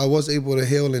eventually I was able to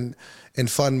heal and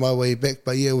find my way back.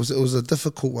 But yeah, it was a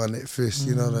difficult one at first,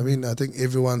 you know what I mean? I think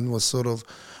everyone was sort of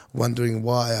wondering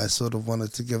why I sort of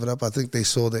wanted to give it up. I think they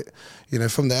saw that, you know,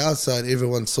 from the outside,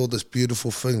 everyone saw this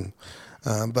beautiful thing,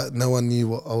 but no one knew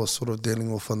what I was sort of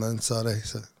dealing with on the inside,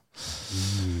 So.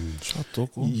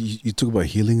 You talk about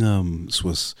healing,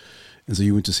 Swiss, and so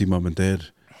you went to see mum and dad.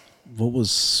 What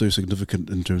was so significant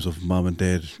in terms of mum and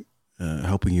dad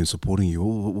helping you and supporting you?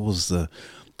 What was the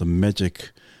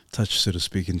magic touch, so to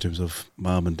speak, in terms of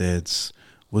mum and dad's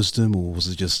wisdom, or was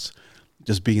it just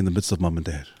being in the midst of mum and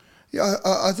dad? Yeah,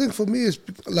 I think for me, it's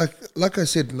like I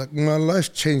said, like, my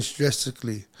life changed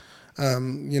drastically.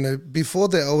 You know, before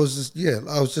that, I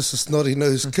was just a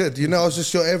snotty-nosed kid. You know, I was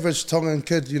just your average Tongan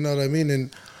kid, you know what I mean?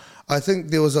 And I think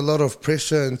there was a lot of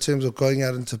pressure in terms of going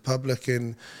out into public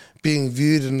and being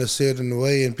viewed in a certain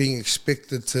way and being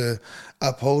expected to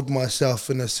uphold myself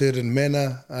in a certain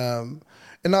manner.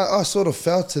 And I sort of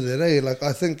fell to that, Like,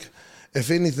 I think,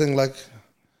 if anything, like,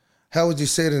 how would you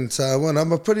say it in Taiwan?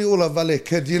 I'm a pretty ula-vale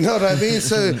kid, you know what I mean?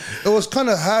 So it was kind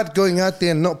of hard going out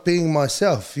there and not being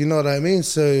myself, you know what I mean?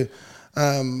 So,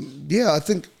 I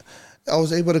think I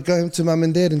was able to go home to mum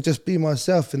and dad and just be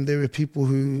myself. And there were people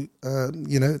who,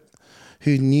 you know,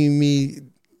 who knew me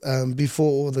before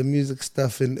all the music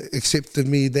stuff and accepted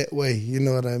me that way, you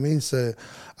know what I mean? So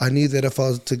I knew that if I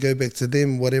was to go back to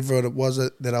them, whatever it was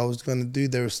that I was going to do,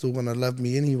 they were still going to love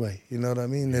me anyway, you know what I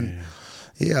mean? And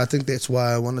I think that's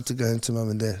why I wanted to go into mum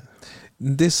and dad.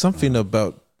 There's something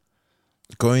about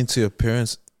going to your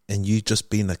parents and you just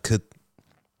being a kid.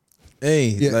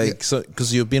 So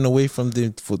because you've been away from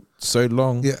them for so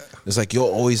long. Yeah, it's like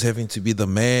you're always having to be the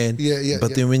man.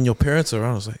 But then when your parents are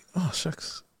around, it's like, oh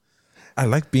shucks, I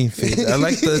like being fed. I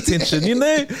like the attention, you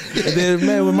know. And then,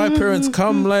 man, when my parents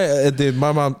come, like, and then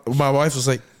my wife was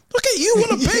like, look at you,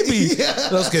 what a baby. And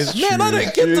I was going, man, I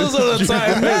don't get those all the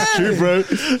time, man. That's true, bro.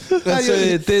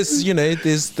 So there's, you know,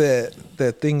 there's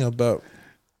that thing about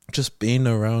just being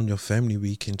around your family where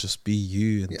you can just be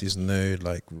you, and there's no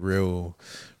like real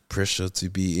pressure to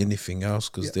be anything else,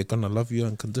 because they're gonna love you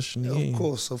unconditionally. Of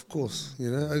course,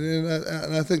 you know.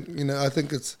 And I think, you know,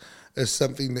 it's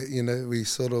something that, you know, we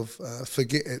sort of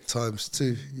forget at times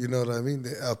too. You know what I mean?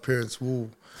 That our parents will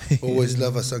always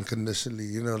love us unconditionally.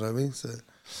 You know what I mean? So,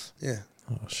 yeah.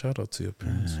 Oh, shout out to your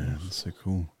parents. Yeah, that's so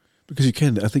cool. Because you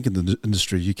can, I think in the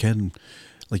industry, you can,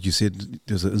 like you said,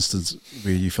 there's an instance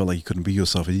where you felt like you couldn't be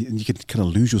yourself, and you can kind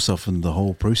of lose yourself in the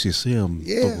whole process. Yeah.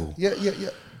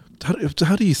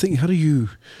 How do you think? How do you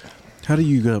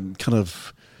kind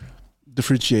of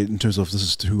differentiate in terms of this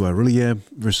is who I really am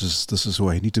versus this is who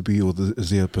I need to be, or is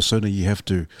there a persona you have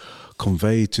to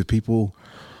convey to people?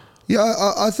 Yeah,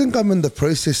 I think I'm in the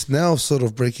process now of sort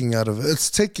of breaking out of it.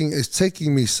 It's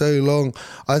taking me so long.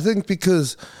 I think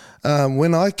because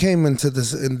when I came into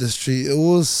this industry, it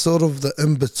was sort of the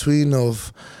in between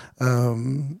of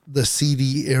the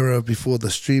CD era before the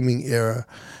streaming era.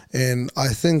 And I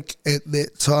think at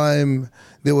that time,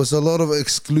 there was a lot of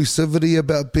exclusivity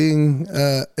about being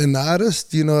an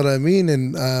artist, you know what I mean?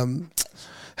 And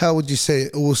how would you say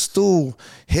it? It was still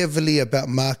heavily about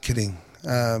marketing,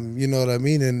 you know what I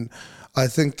mean? And I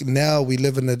think now we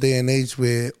live in a day and age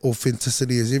where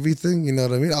authenticity is everything, you know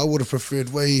what I mean? I would have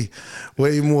preferred way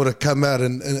more to come out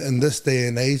in this day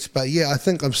and age. But yeah, I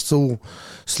think I'm still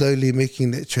slowly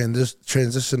making that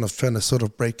transition of trying to sort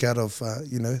of break out of,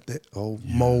 that old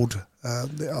mold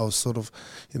that I was sort of,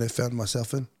 found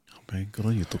myself in. Man, good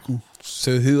on you, Tuku.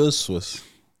 So who is Swiss?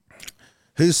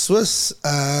 Who's Swiss?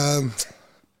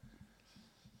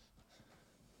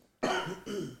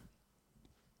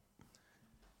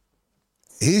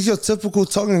 He's your typical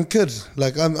Tongan kid.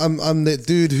 Like I'm that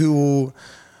dude who will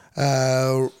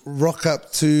rock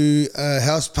up to a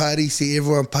house party, see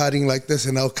everyone partying like this,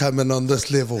 and I'll come in on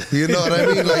this level. You know what I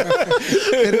mean? Like,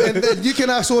 and you can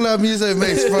ask all our music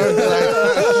mates, bro.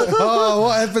 Like,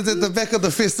 what happens at the back of the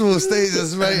festival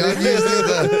stages, mate? I'm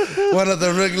usually one of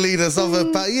the ringleaders of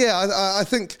it. But yeah, I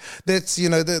think that's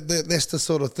that's the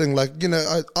sort of thing. Like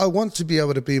I want to be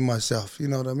able to be myself. You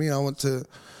know what I mean? I want to.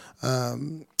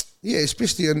 Yeah,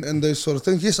 especially in those sort of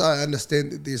things. Yes, I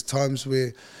understand that there's times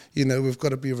where, we've got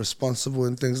to be responsible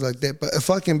and things like that. But if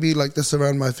I can be like this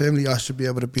around my family, I should be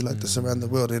able to be like this around the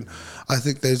world. And I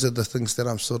think those are the things that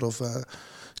I'm sort of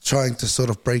trying to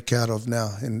sort of break out of now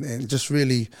and just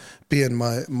really be in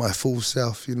my full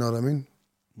self, you know what I mean?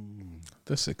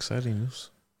 That's exciting news.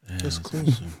 Yeah, that's cool.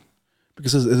 Awesome.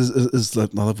 Because it's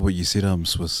like, I love what you said,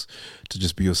 was to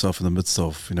just be yourself in the midst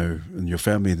of, in your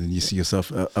family, and then you see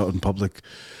yourself out in public.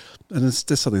 And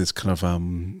that's something that's kind of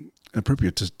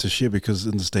appropriate to share, because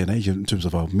in this day and age, in terms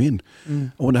of our men,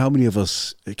 I wonder how many of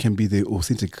us can be their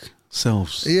authentic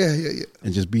selves. Yeah.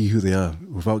 And just be who they are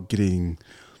without getting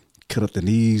cut at the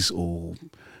knees or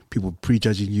people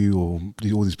prejudging you or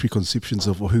all these preconceptions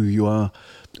of who you are.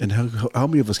 And how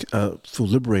many of us feel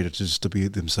liberated just to be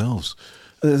themselves?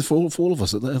 And for all of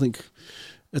us, I think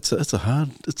it's a hard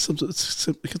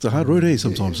road, eh?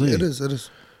 Sometimes, It is.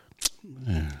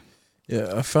 Yeah.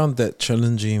 Yeah, I found that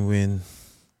challenging when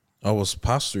I was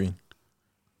pastoring.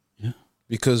 Yeah.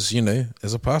 Because,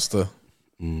 as a pastor,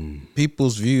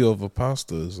 people's view of a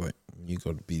pastor is like, you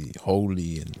got to be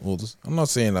holy and all this. I'm not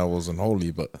saying I wasn't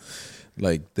holy, but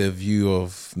like their view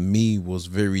of me was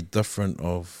very different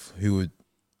of who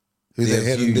they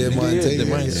had in their mind. Their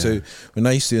mind. So when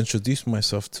I used to introduce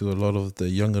myself to a lot of the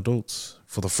young adults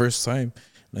for the first time,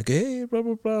 like, hey, blah,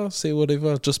 blah, blah, say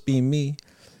whatever, just being me.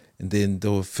 And then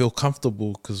they'll feel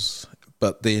comfortable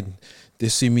but then they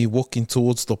see me walking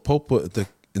towards the pulpit,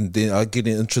 and then I get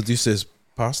introduced as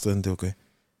pastor, and they'll go,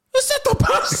 "Is that the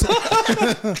pastor?"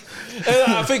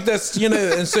 And I think that's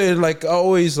and so like I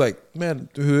always like, man,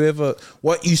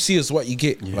 what you see is what you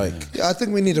get. Yeah. Like, I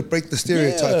think we need to break the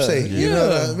stereotypes. You know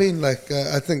what I mean? Like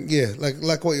I think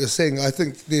like what you're saying. I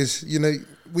think there's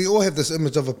we all have this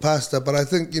image of a pastor, but I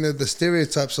think the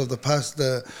stereotypes of the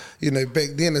pastor,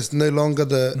 back then it's no longer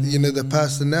the the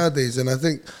pastor nowadays. And I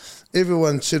think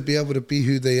everyone should be able to be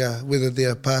who they are, whether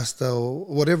they're a pastor or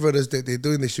whatever it is that they're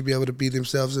doing. They should be able to be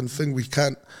themselves. And we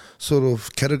can't sort of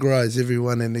categorize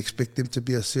everyone and expect them to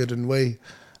be a certain way.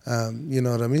 You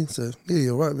know what I mean? So yeah,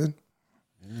 you're right, man.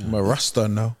 I'm a Rasta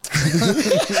now. A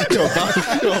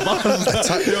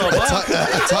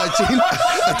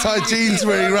tight jeans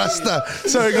wearing Rasta.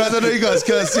 Sorry guys, I know you guys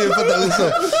can't see it, but you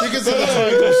can see the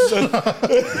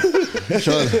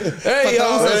triangle. Hey,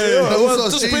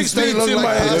 this brings me to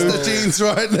my Rasta jeans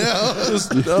right now.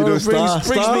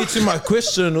 Brings me to my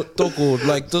question, Toko.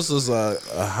 Like, this is a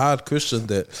hard question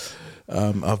that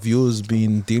our viewers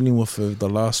been dealing with for the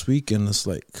last week, and it's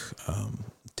like,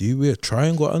 do you wear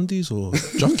triangle undies or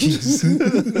jockeys?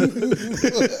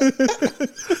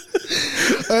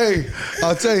 Hey,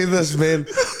 I'll tell you this, man.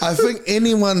 I think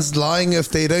anyone's lying if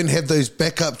they don't have those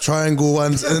backup triangle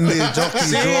ones in their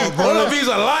jockeys. All of these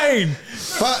are lying.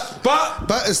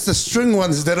 But it's the string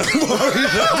ones that I'm worried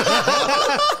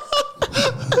about.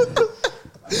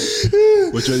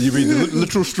 Which you mean the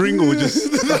literal string or just?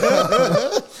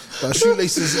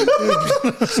 Shoelaces.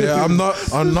 Yeah, I'm not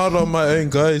on my own,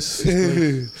 guys.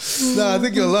 No, I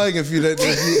think you're lying if you don't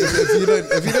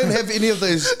have any of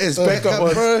those as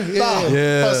backup, bro.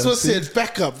 Yeah. But Swiss said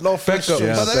backup, not backup.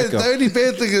 Yeah, but the only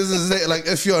bad thing is that like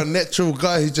if you're a natural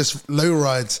guy who just low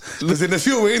rides, because then if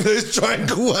you're wearing those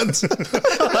triangle ones.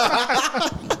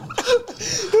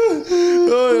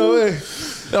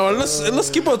 No, let's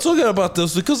keep on talking about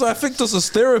this, because I think this is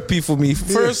therapy for me.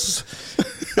 First,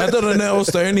 I didn't know I was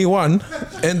the only one.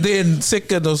 And then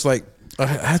second, I was like, I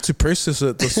had to process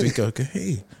it this week. Okay,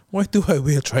 hey, why do I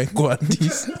wear triangle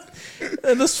undies?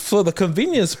 And it's for the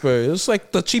convenience, bro. It's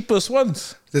like the cheapest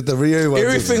ones. The Rio ones.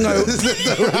 Everything I... the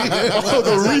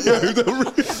Rio.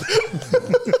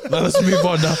 Now let's move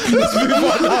on now.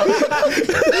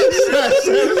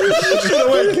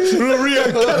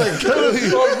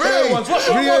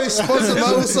 Rio sponsored by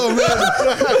also, man.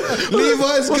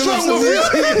 Levi's, give us some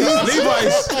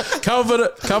Levi's,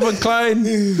 Calvin Klein.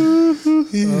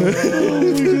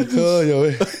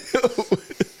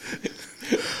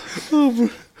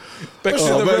 Back to the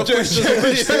real question.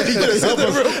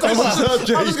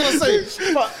 I was gonna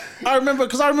say, but I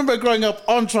remember growing up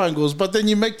on triangles, but then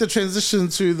you make the transition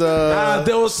to the.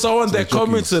 There was someone that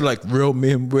commented like, "Real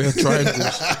men wear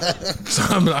triangles," so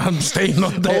I'm staying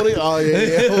on that. Oh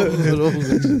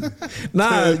yeah.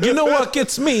 Nah, you know what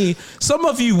gets me? Some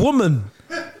of you women,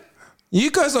 you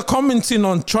guys are commenting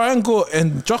on triangle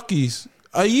and jockeys.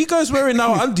 Are you guys wearing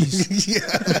our undies? Yeah.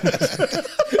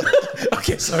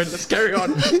 Okay, sorry, let's carry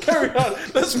on.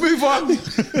 Let's move on.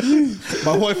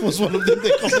 My wife was one of them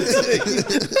that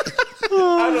commented.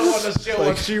 I don't want to share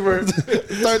what she wrote.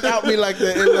 Don't out me like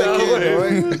that.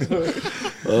 Right?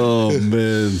 Oh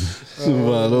man,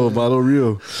 Balo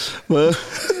Rio. Well,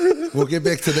 we'll get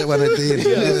back to that one at the end.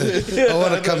 I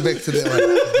want to come back to that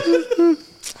one.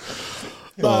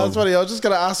 No, it's funny. I was just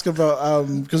gonna ask about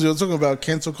because you were talking about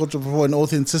cancel culture before and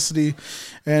authenticity,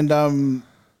 and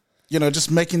just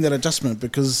making that adjustment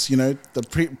because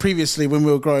previously when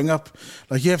we were growing up,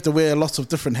 like you have to wear lots of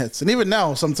different hats, and even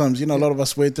now sometimes a lot of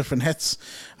us wear different hats,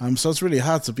 so it's really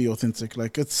hard to be authentic.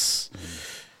 Like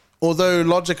although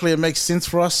logically it makes sense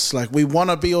for us, like we want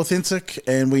to be authentic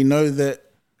and we know that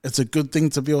it's a good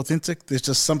thing to be authentic. There's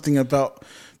just something about.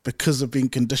 Because of being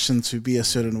conditioned to be a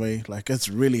certain way, like it's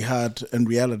really hard in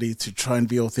reality to try and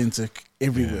be authentic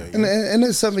everywhere. And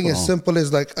it's something as simple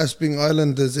as like us being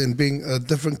islanders and being a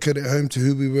different kid at home to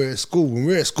who we were at school. When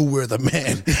we're at school, we're the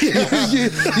man.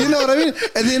 you know what I mean?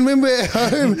 And then when we're at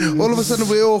home, all of a sudden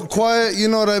we're all quiet. You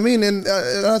know what I mean? And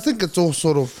I think it's all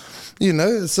sort of,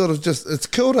 it's sort of just it's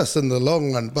killed us in the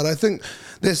long run. But I think.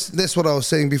 That's what I was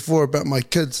saying before about my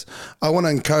kids. I want to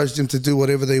encourage them to do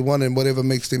whatever they want and whatever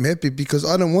makes them happy because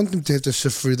I don't want them to have to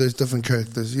shift through those different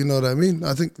characters. You know what I mean?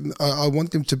 I think I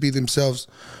want them to be themselves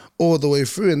all the way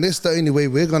through, and that's the only way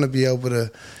we're going to be able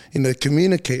to,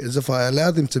 communicate is if I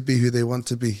allow them to be who they want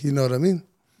to be. You know what I mean?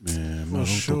 Yeah,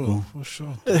 for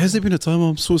sure. Has there been a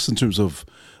time, Swiss, in terms of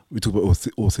we talk about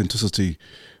authenticity,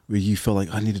 where you felt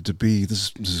like I needed to be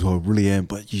this is who I really am,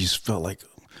 but you just felt like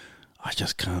I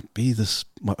just can't be this.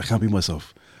 I can't be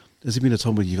myself. Has there been a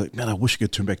time where you're like, man, I wish I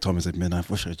could turn back time and say, man, I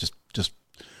wish I just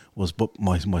was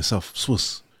myself,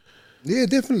 Swiss? Yeah,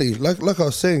 definitely. Like I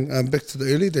was saying, back to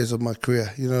the early days of my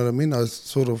career, you know what I mean? I was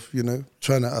sort of,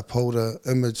 trying to uphold an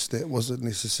image that wasn't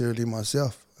necessarily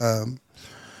myself.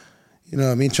 You know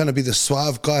what I mean? Trying to be the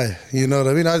suave guy, you know what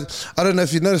I mean? I don't know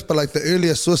if you noticed, but like the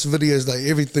earlier Swiss videos, like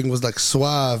everything was like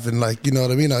suave and like, you know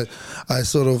what I mean? I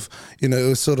sort of, it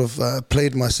was sort of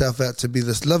played myself out to be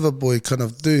this lover boy kind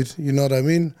of dude, you know what I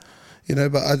mean?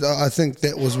 But I think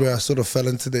that was where I sort of fell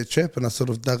into that trap and I sort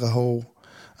of dug a hole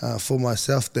for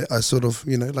myself that I sort of,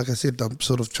 like I said, I'm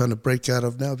sort of trying to break out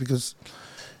of now because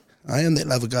I am that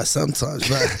lover guy sometimes,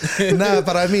 but no,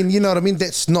 but I mean, you know what I mean?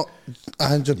 That's not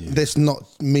 100. Yeah. That's not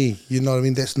me. You know what I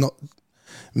mean? That's not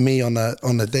me on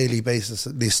a daily basis.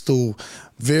 There's still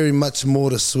very much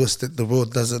more to Swiss that the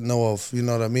world doesn't know of. You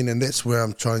know what I mean? And that's where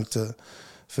I'm trying to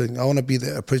think. I want to be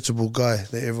that approachable guy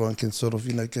that everyone can sort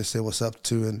of, go say what's up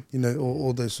to, and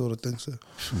all those sort of things. So.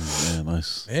 Yeah,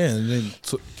 nice. Yeah, and then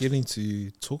getting to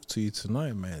talk to you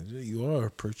tonight, man. You are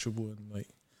approachable and like.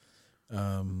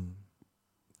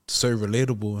 So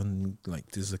relatable and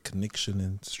like there's a connection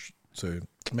and so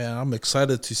man, I'm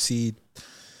excited to see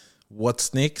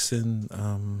what's next in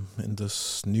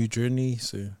this new journey.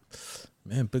 So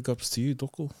man, big ups to you,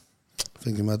 Doko.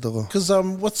 Thank you, my Doko. Because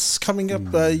what's coming up?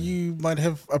 You might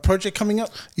have a project coming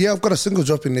up. Yeah, I've got a single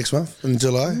dropping next month in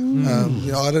July.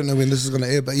 I don't know when this is going to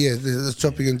air, but yeah, it's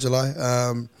dropping in July.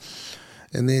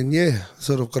 And then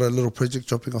sort of got a little project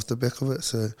dropping off the back of it.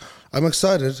 So I'm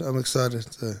excited.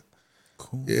 So.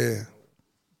 Cool. Yeah.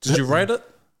 Did you write it?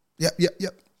 Yep. Yeah.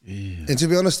 And to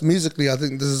be honest, musically, I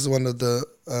think this is one of the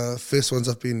first ones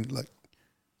I've been like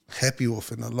happy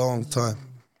with in a long time.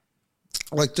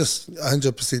 Like just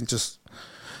 100%. Just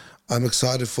I'm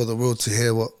excited for the world to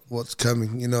hear what's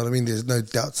coming. You know what I mean? There's no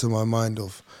doubts in my mind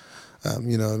of,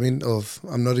 you know what I mean? Of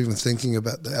I'm not even thinking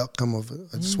about the outcome of it.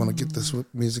 I just want to get this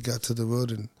music out to the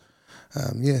world, and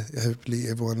hopefully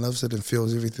everyone loves it and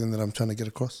feels everything that I'm trying to get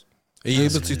across. Are you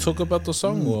able to talk about the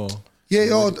song or? Yeah,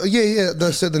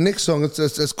 So the next song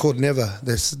it's called Never.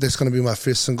 That's going to be my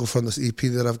first single from this EP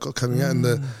that I've got coming out, and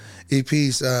the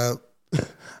EP's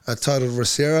titled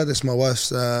Rosera. That's my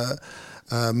wife's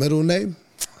middle name.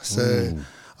 So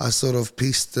I sort of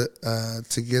pieced it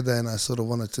together, and I sort of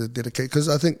wanted to dedicate, because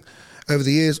I think over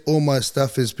the years all my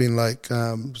stuff has been like,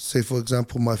 say for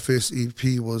example, my first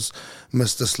EP was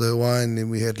Mr. Slow Wine,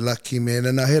 and we had Lucky Man,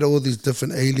 and I had all these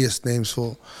different alias names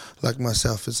for like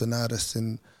myself as an artist,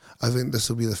 and I think this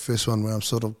will be the first one where I'm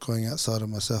sort of going outside of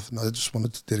myself, and I just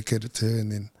wanted to dedicate it to her,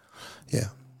 and then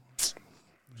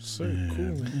So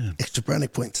cool, man. Extra brownie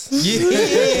points.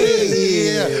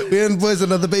 Yeah. We and boys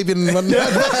another baby in one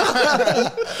night.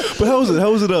 But how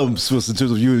was it Swiss, in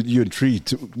terms of you and Tree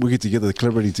working together,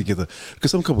 collaborating together? Because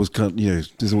some couples can't,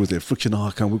 there's always that friction. I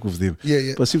can't work with them.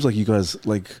 Yeah. But it seems like you guys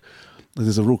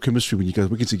there's a real chemistry when you guys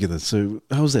working together. So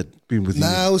how's that been with you?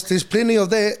 There's plenty of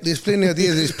that. There's plenty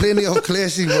of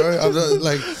clashing, bro. I'm not,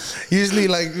 usually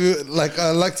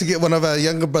I like to get one of our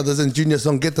younger brothers and junior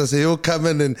songgetters, so he'll come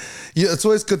in, and it's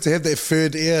always good to have that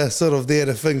third ear sort of there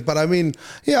to think. But I mean,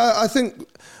 I think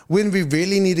when we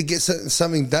really need to get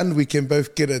something done, we can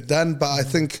both get it done. But I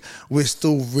think we're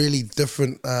still really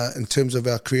different in terms of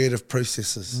our creative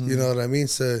processes. You know what I mean?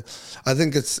 So I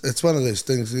think it's one of those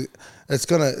things. It's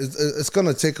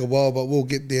gonna take a while, but we'll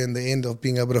get there in the end of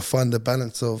being able to find the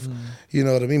balance of, you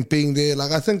know what I mean, being there.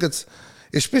 Like, I think it's,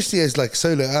 especially as like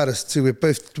solo artists too. We're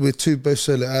both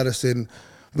solo artists, and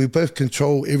we both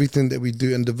control everything that we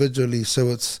do individually.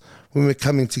 So it's when we're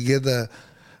coming together,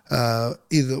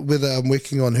 either whether I'm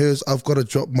working on hers, I've got to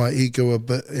drop my ego a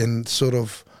bit and sort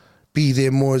of be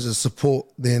there more as a support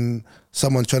than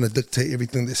someone trying to dictate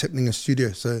everything that's happening in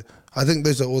studio. So I think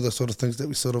those are all the sort of things that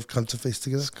we sort of come to face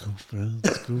together. That's cool, bro.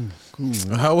 That's cool.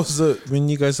 How was it when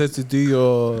you guys had to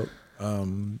do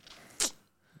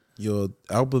your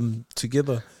album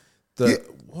together?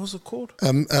 What was it called?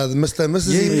 The Mr. and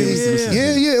Mrs. EP.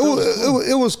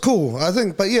 It was cool, I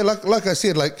think. But yeah, like I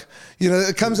said,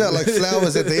 it comes out like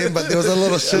flowers at the end, but there was a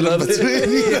lot of shit in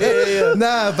between.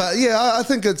 But I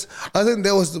think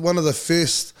that was one of the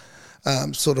first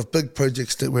sort of big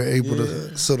projects that we're able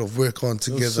to sort of work on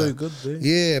together. So good, man.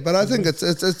 Yeah, but I think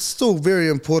it's still very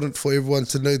important for everyone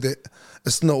to know that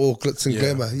it's not all glitz and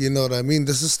glamour. You know what I mean?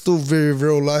 This is still very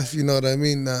real life. You know what I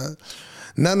mean?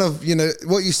 None of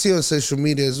what you see on social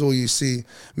media is all you see.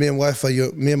 Me and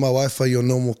my wife are your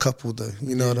normal couple, though.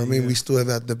 You know what I mean? We still have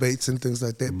our debates and things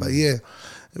like that. But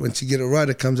once you get it right,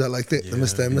 it comes out like that. The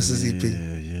Mr. and Mrs. EP.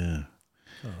 Yeah.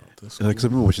 That's cool. Because I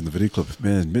remember watching the video clip,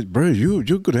 man, bro, you're a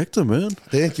good actor, man.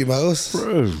 Thank you, Miles.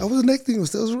 Bro, I wasn't acting;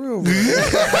 that was real, bro.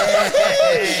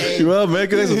 You are, man.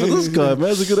 Good actor for this guy, man.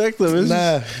 He's a good actor, man.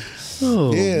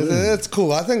 That's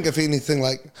cool. I think if anything,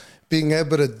 like, being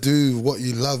able to do what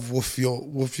you love with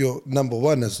your number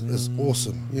one is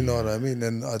awesome. You know what I mean?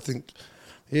 And I think,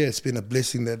 it's been a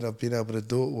blessing that I've been able to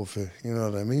do it with her. You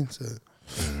know what I mean? So,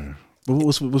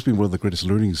 what's been one of the greatest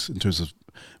learnings in terms of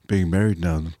being married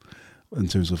now, in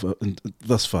terms of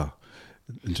thus far,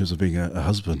 in terms of being a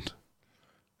husband?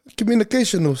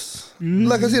 Communication was,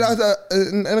 like I said,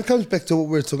 and it comes back to what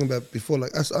we were talking about before.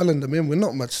 Like, us Islander men, we're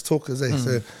not much talkers,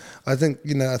 So I think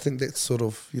that's sort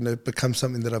of become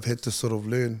something that I've had to sort of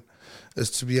learn, is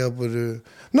to be able to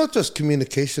not just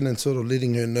communication and sort of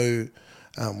letting her know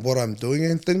what I'm doing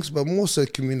and things, but more so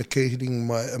communicating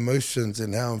my emotions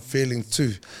and how I'm feeling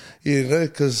too.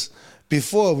 Because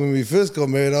before, when we first got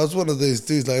married, I was one of those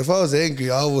dudes, like, if I was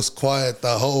angry, I was quiet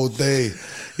the whole day.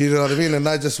 You know what I mean? And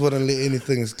I just wouldn't let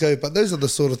anything go. But those are the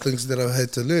sort of things that I've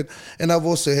had to learn. And I've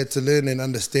also had to learn and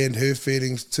understand her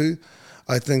feelings too.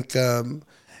 I think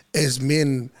as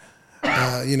men,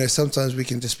 sometimes we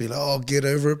can just be like, oh, get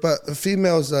over it. But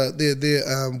females,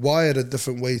 they're wired a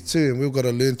different way too. And we've got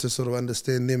to learn to sort of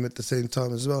understand them at the same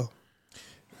time as well.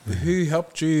 Who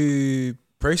helped you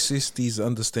process these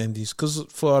understandings? Because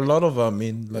for a lot of our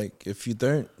men, like, if you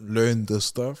don't learn this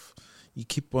stuff, you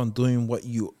keep on doing what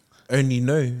you only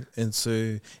know, and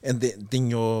then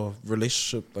your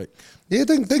relationship, like,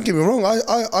 don't get me wrong,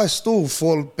 I still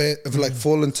fall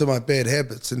into my bad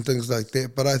habits and things like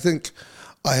that, but I think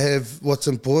I have, what's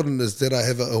important is that I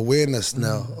have an awareness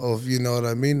now of, you know what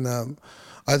I mean.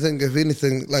 I think if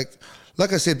anything, like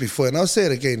I said before, and I'll say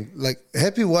it again, like,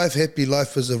 happy wife, happy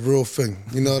life is a real thing.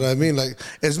 You know what I mean? Like,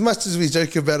 as much as we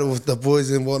joke about it with the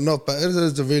boys and whatnot, but it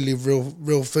is a really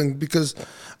real thing, because,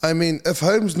 I mean, if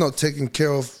home's not taken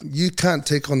care of, you can't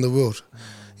take on the world.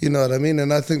 You know what I mean?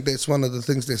 And I think that's one of the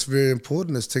things that's very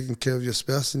important, is taking care of your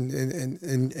spouse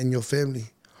and your family.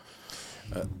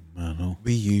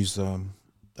 We use, our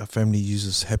family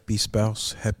uses happy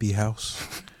spouse, happy house.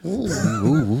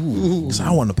 Because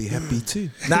I want to be happy too.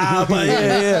 Nah, but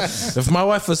yeah. If my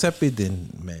wife was happy, then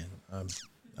man,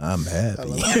 I'm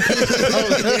happy.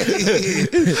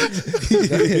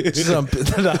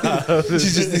 She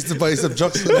just needs to buy some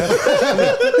jocks for that.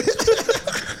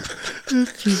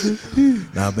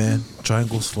 Nah, man,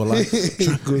 triangles for life.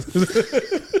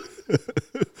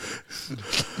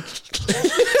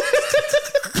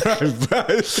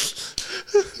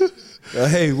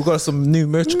 Hey, we got some new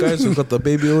merch, guys. We got the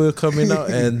baby oil coming out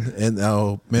and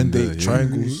our mandate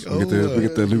triangles. We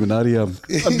get the Illuminati The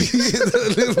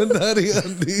Illuminati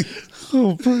undies.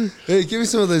 Oh, bro. Hey, give me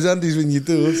some of those undies when you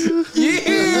do it.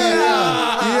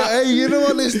 Yeah, hey, you know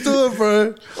what? Let's do it,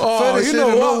 bro. Oh, you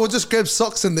know what? We'll just grab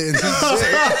socks in the end.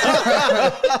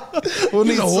 We'll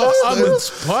need You know socks, what? I'm though.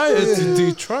 inspired to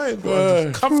do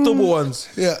triangles, comfortable ones.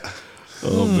 Yeah.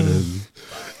 Oh man.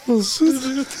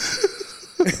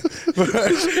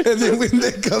 And then when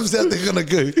that comes out, they're gonna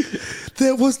go,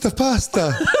 "That was the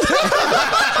pasta."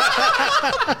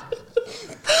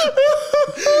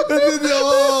 And then they're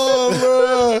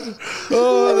like,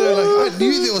 "I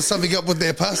knew there was something up with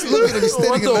their pasta. Look at him, he's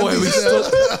standing in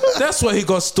That's why he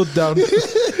got stood down.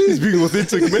 He's being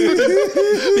authentic, man.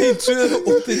 Being true,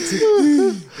 authentic.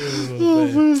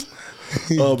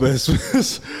 Oh man,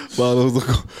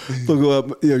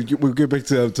 we'll get back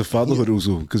to fatherhood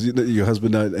also, because your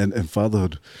husband and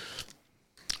fatherhood.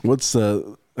 What's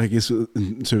I guess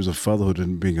in terms of fatherhood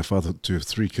and being a father to have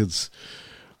 3 kids,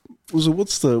 also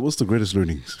what's the greatest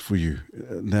learnings for you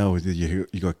now that you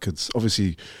got kids?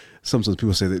 Obviously, sometimes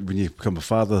people say that when you become a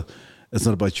father, it's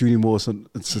not about you anymore.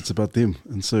 It's about them.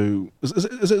 And so, is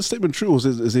that statement true, or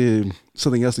is there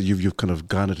something else that you've kind of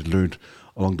garnered and learned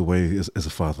along the way as a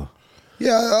father?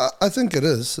 Yeah, I think it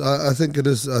is. I think it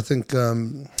is. I think,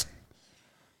 but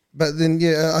then,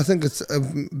 yeah, I think it's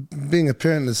being a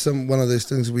parent is one of those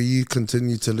things where you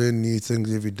continue to learn new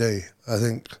things every day. I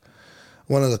think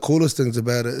one of the coolest things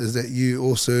about it is that you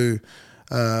also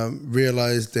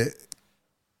realize that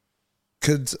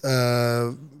kids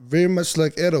are very much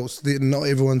like adults. Not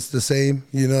everyone's the same.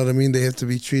 You know what I mean? They have to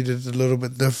be treated a little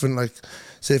bit different. Like,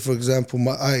 say, for example,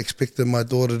 I expected my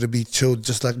daughter to be chilled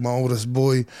just like my oldest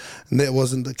boy, and that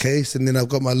wasn't the case. And then I've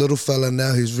got my little fella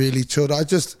now who's really chilled. I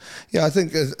think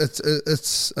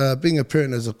it's being a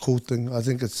parent is a cool thing. I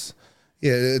think it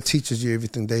teaches you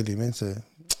everything daily, man. So,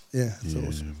 yeah. It's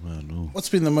awesome. Man, What's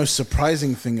been the most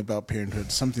surprising thing about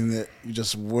parenthood? Something that you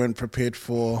just weren't prepared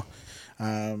for,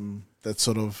 that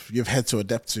sort of you've had to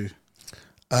adapt to?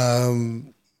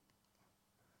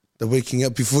 The waking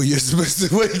up before you're supposed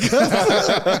to wake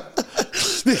up.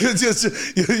 Because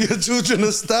your children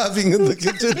are starving in the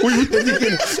kitchen,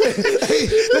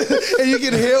 and you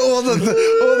can hear all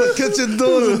the kitchen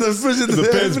doors and the fridge and the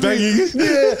pans banging.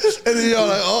 Yeah, and then you're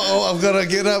like, I've got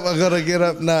to get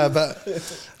up. Nah, but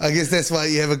I guess that's why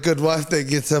you have a good wife that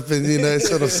gets up and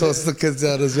sort of sorts the kids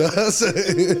out as well. So,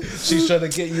 She's trying to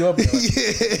get you up. yeah,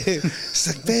 it's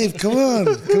like, babe, come on,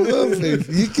 babe,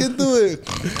 you can do it.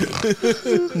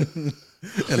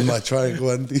 And my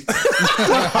triangle undie.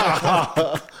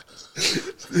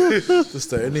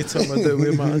 Just the only time I don't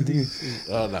wear my undies.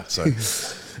 Oh no, sorry.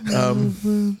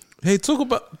 Hey, talk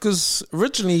about, because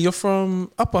originally you're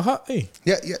from Upper Hutt, eh?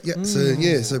 Yeah.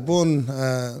 So born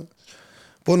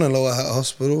in Lower Hutt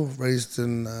Hospital, raised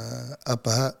in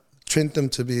Upper Hutt, Trentham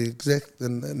to be exact,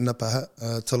 in Upper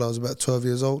Hutt till I was about 12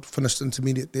 years old. Finished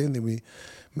intermediate there, and then we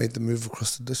made the move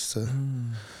across the dish to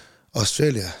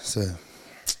Australia. So.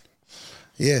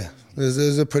 Yeah, it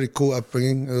was a pretty cool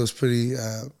upbringing. It was pretty,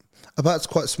 it's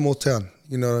quite a small town,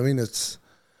 you know what I mean? It's,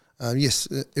 yes,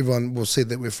 everyone will say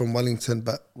that we're from Wellington,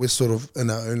 but we're sort of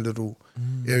in our own little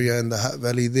area in the Hutt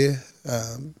Valley there.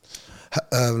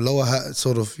 Lower Hutt,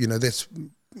 sort of, that's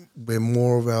where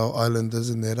more of our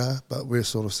islanders and that are, but we're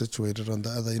sort of situated on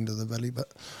the other end of the valley. But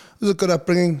it was a good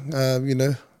upbringing,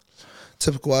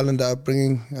 typical islander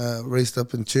upbringing, raised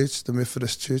up in church, the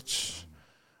Methodist church.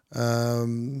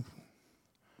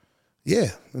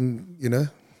 Yeah, and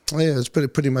it's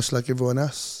pretty much like everyone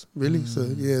else, really. So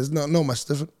yeah, it's not much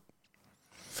different.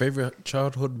 Favorite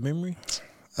childhood memory?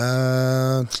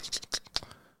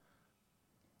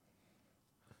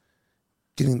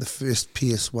 Getting the first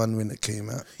PS1 when it came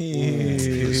out.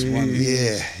 PS1.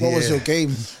 Yeah. What was your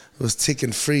game? It was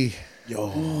Tekken Free.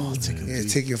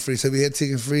 Tekken Free. So we had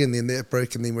Tekken Free, and then that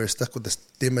broke, and then we were stuck with the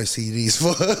demo CDs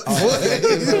for.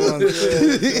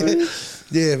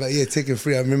 Yeah, but yeah, Tekken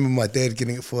Free. I remember my dad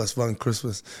getting it for us one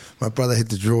Christmas. My brother had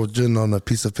to draw Jin on a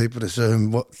piece of paper to show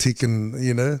him what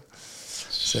Tekken,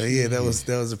 So yeah, that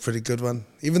was a pretty good one.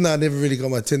 Even though I never really got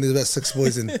my 10, there's about 6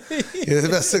 boys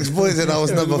and I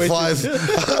was number 5.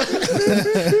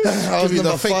 I was Give you the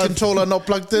number fake 5. controller not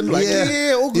plugged in. Like,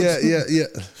 yeah, all good. Yeah.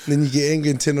 Then you get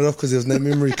angry and turn it off because there was no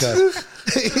memory card.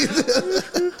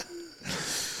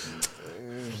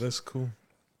 That's cool.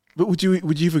 But would you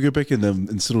ever go back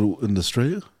and settle in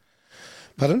Australia?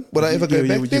 Pardon? Would I ever go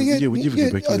back there? Would you ever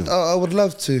go back there? I would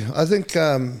love to. I think,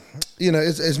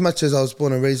 as much as I was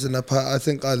born and raised in Napa, I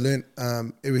think I learnt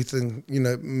everything,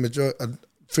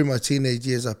 through my teenage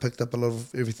years, I picked up a lot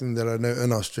of everything that I know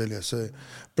in Australia. So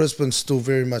Brisbane's still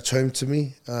very much home to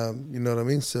me, you know what I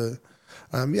mean? So,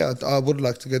 I would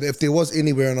like to go there. If there was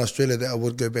anywhere in Australia that I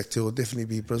would go back to, it would definitely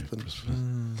be Brisbane.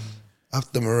 Up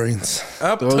the Marines.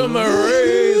 Up the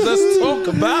Marines. Let's talk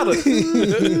about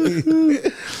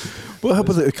it. Well, how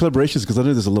about the collaborations? Because I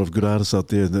know there's a lot of good artists out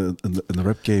there in the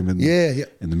rap game and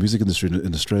in the music industry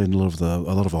in Australia. And a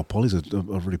lot of our polys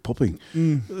are really popping.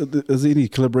 Is there any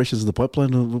collaborations in the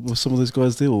pipeline with some of those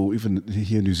guys there, or even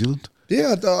here in New Zealand?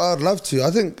 Yeah, I'd love to.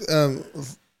 I think,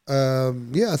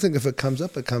 I think if it comes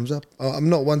up, it comes up. I'm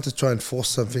not one to try and force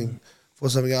something.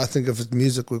 I think if it's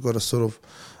music, we've got to sort of,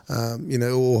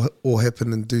 all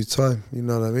happen in due time. You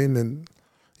know what I mean? And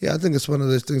I think it's one of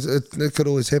those things. It could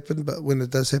always happen, but when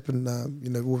it does happen,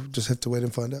 we'll just have to wait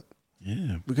and find out.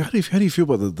 Yeah, but how do you feel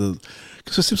about the?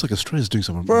 Because it seems like Australia's doing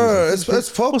something. Bro, it's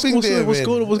popping there,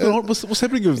 man. What's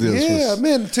happening over there? Yeah,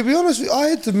 man. To be honest, I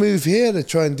had to move here to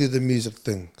try and do the music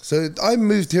thing. So I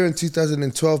moved here in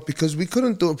 2012 because we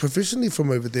couldn't do it professionally from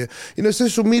over there.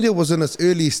 Social media was in its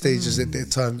early stages at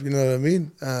that time. You know what I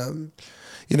mean?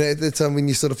 At that time when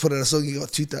you sort of put out a song, you got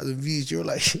 2,000 views. You're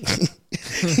like,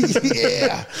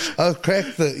 yeah, I've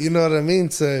cracked it. You know what I mean?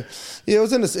 So, it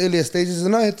was in its earlier stages,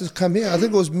 and I had to come here. I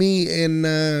think it was me and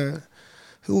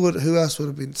who else would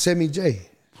have been? Sammy J.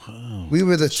 Wow. We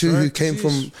were the two who came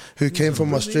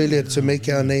from Australia to make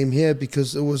our name here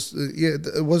because it was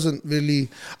it wasn't really.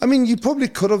 I mean, you probably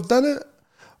could have done it,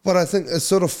 but I think it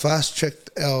sort of fast tracked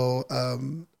our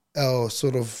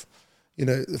sort of.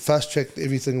 Fast-tracked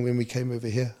everything when we came over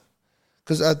here.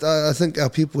 Because I think our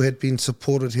people had been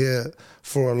supported here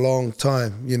for a long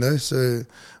time, so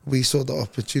we saw the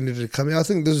opportunity to come here. I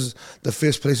think this is the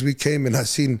first place we came and I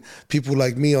seen people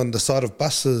like me on the side of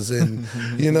buses and,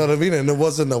 you know what I mean? And it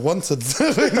wasn't a wanted. It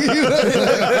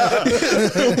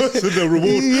wasn't a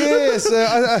reward. Yeah, so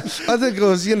I think it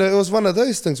was, it was one of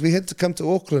those things. We had to come to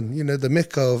Auckland, the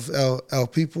mecca of our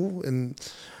people, and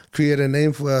create a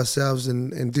name for ourselves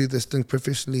and do this thing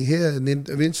professionally here. And then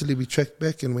eventually we tracked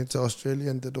back and went to Australia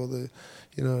and did all the,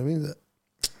 you know what I mean?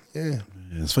 Yeah,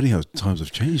 it's funny how times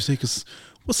have changed there, because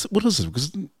what is it?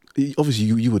 Because obviously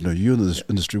you would know, you're in this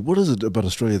industry. What is it about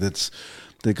Australia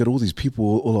they got all these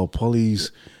people, all our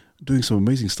polys, doing some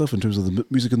amazing stuff in terms of the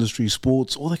music industry,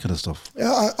 sports, all that kind of stuff?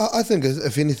 Yeah, I think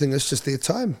if anything, it's just their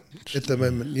time at the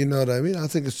moment. You know what I mean? I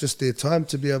think it's just their time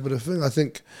to be able to think. I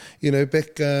think,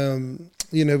 back...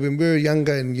 when we were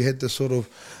younger and you had the sort of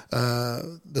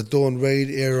the Dawn Raid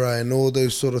era and all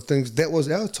those sort of things, that was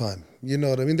our time. You know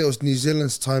what I mean? That was New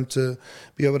Zealand's time to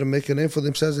be able to make a name for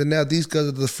themselves. And now these guys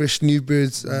are the fresh new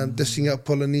birds dishing out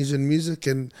Polynesian music,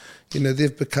 and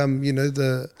they've become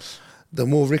the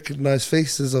more recognised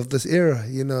faces of this era.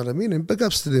 You know what I mean? And big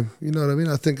ups to them. You know what I mean?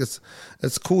 I think it's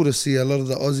cool to see a lot of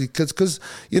the Aussie kids, because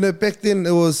back then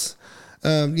it was.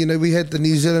 We had the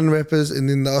New Zealand rappers and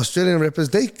then the Australian rappers.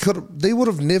 They would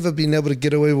have never been able to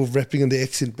get away with rapping in the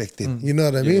accent back then. You know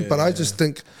what I mean? But I just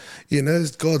think,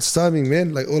 it's God's timing,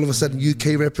 man. Like all of a sudden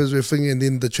UK rappers were singing, and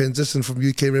then the transition from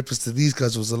UK rappers to these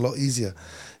guys was a lot easier.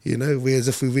 Whereas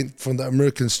if we went from the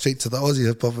American straight to the Aussie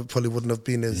hip hop, it probably wouldn't have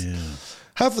been as... Yeah.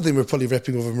 Half of them were probably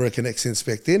rapping with American accents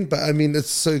back then, but I mean,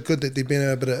 it's so good that they've been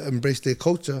able to embrace their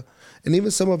culture. And even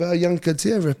some of our young kids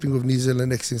here rapping with New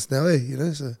Zealand accents now,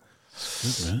 so...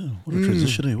 Yeah, what a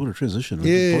transition, What a transition.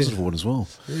 Yeah. A positive one as well.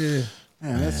 Yeah,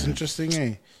 that's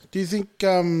interesting, Do you think,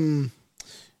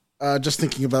 just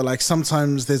thinking about, like,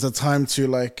 sometimes there's a time to,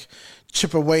 like,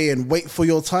 chip away and wait for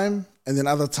your time, and then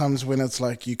other times when it's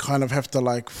like you kind of have to,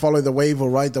 like, follow the wave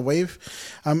or ride the wave.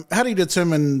 How do you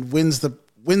determine when's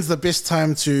the best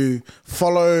time to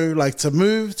follow, like, to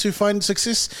move to find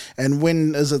success, and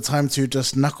when is it time to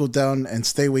just knuckle down and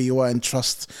stay where you are and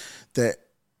trust that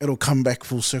it'll come back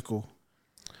full circle?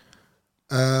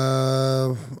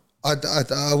 I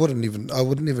wouldn't even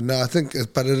know. I think,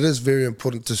 but it is very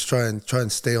important to try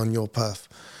and stay on your path.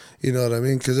 You know what I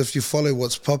mean? Because if you follow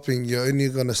what's popping, you're only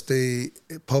gonna stay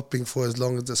popping for as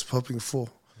long as it's popping for.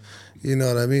 You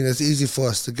know what I mean? It's easy for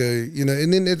us to go, you know,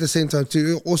 and then at the same time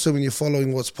too, also when you're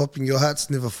following what's popping, your heart's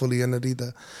never fully in it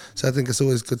either. So I think it's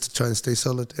always good to try and stay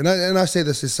solid. And I say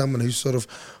this as someone who's sort of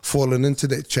fallen into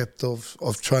that chapter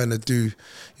of trying to do,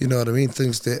 you know what I mean,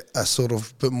 things that are sort of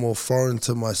a bit more foreign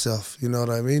to myself, you know what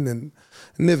I mean? And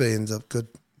it never ends up good.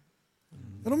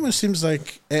 It almost seems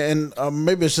like, and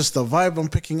maybe it's just the vibe I'm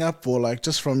picking up, or like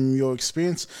just from your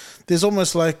experience, there's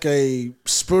almost like a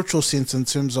spiritual sense in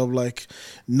terms of like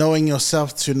knowing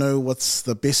yourself to know what's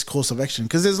the best course of action.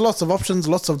 Because there's lots of options,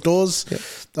 lots of doors,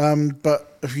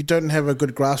 but if you don't have a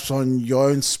good grasp on your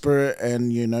own spirit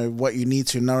and you know what you need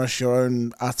to nourish your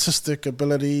own artistic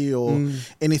ability or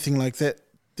anything like that,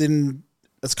 then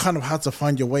it's kind of hard to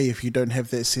find your way if you don't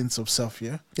have that sense of self.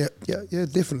 Yeah,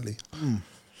 Definitely.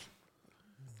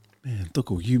 Man,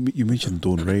 Toko, you mentioned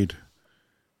Dawn Raid.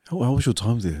 How was your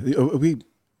time there?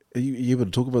 Are you able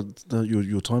to talk about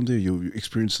your time there, your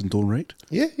experience in Dawn Raid?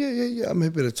 Yeah. I'm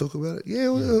happy to talk about it. Yeah,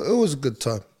 it was a good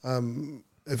time.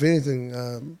 If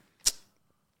anything,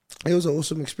 it was an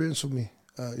awesome experience for me.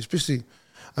 Especially,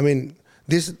 I mean,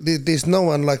 there's no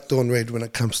one like Dawn Raid when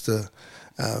it comes to,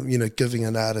 you know, giving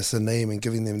an artist a name and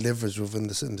giving them leverage within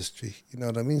this industry. You know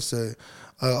what I mean? So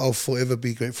I'll forever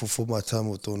be grateful for my time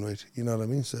with Dawn Raid. You know what I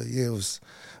mean? So yeah, it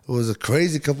was a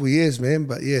crazy couple of years, man.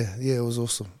 But yeah, it was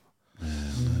awesome. Yeah,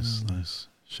 nice.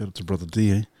 Shout out to Brother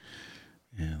D, eh?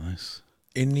 Yeah, nice.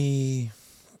 Any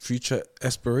future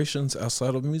aspirations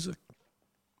outside of music?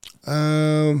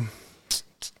 Nah,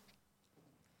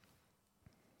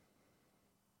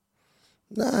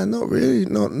 not really.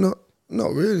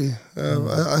 Not really.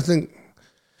 I think,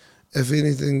 if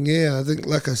anything, I think,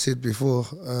 like I said before,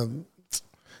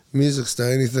 music's the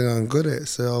only thing I'm good at,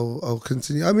 so I'll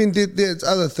continue. I mean, there's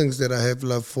other things that I have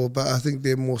love for, but I think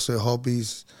they're more so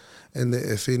hobbies, and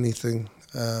if anything,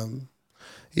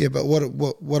 but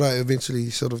what I eventually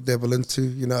sort of dabble into,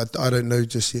 you know, I don't know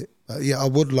just yet. But yeah, I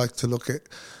would like to look at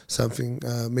something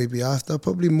maybe after,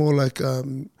 probably more like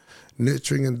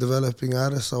nurturing and developing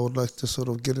artists. I would like to sort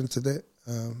of get into that,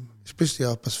 especially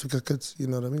our Pacifica kids, you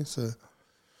know what I mean? So,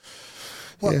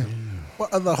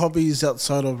 What other hobbies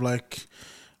outside of like,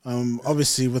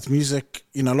 obviously with music,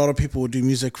 you know, a lot of people will do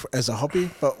music as a hobby,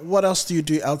 but what else do you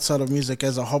do outside of music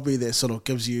as a hobby that sort of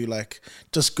gives you like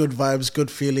just good vibes,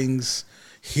 good feelings,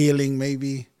 healing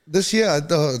maybe? This year,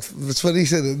 it's funny you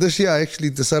said it. This year, I actually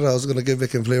decided I was going to go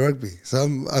back and play rugby. So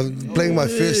I'm playing my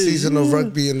first season of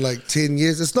rugby in like 10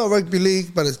 years. It's not rugby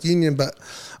league, but it's union. But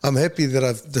I'm happy that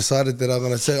I've decided that I'm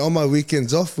going to say on my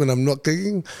weekends off when I'm not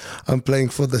gigging, I'm playing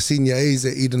for the senior A's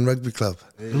at Eden Rugby Club.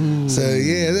 Ooh. So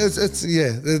yeah,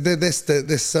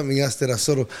 that's something else that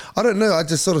I don't know. I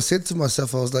just sort of said to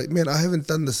myself, I was like, man, I haven't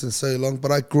done this in so long,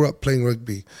 but I grew up playing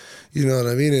rugby. You know what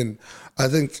I mean? And I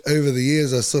think over the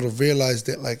years I sort of realized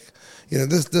that, like, you know,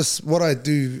 this what I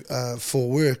do for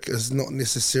work is not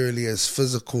necessarily as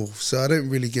physical, so I don't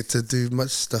really get to do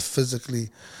much stuff physically.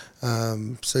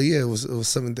 So yeah, it was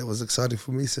something that was exciting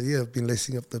for me. So yeah, I've been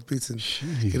lacing up the boots and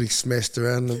getting smashed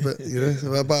around a bit, you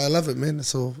know. But I love it, man.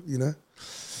 It's all, you know.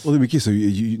 Well, let me guess. So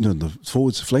you know, the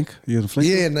forwards flank. You're on the flank.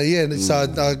 Yeah. So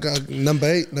I got number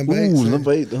eight. So,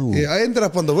 number 8. Oh. Yeah, I ended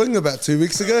up on the wing about 2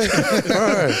 weeks ago.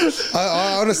 Bro,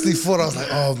 I honestly thought, I was like,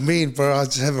 oh man, bro, I'll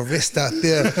just have a rest out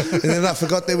there. And then I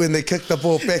forgot that when they kicked the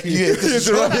ball back, you had to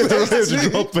drop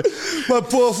it. My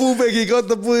poor fullback, he got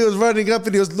the ball, he was running up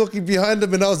and he was looking behind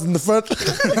him, and I was in the front.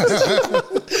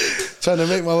 Trying to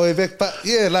make my way back. But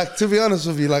yeah, like, to be honest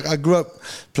with you, like, I grew up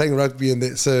playing rugby and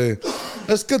that, so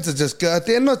it's good to just go out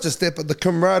there. Not just that, but the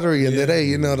camaraderie in that,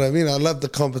 you know what I mean? I love the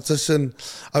competition.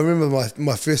 I remember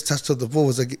my first touch of the ball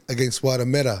was against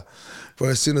Waitemata. Bro,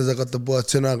 as soon as I got the ball, I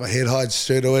turned around, I got head high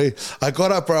straight away. I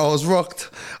got up, bro, I was rocked.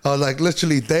 I was like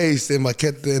literally dazed, and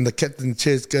the captain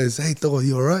chest goes, hey, Toro,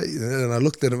 you all right? And I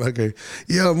looked at him, I go,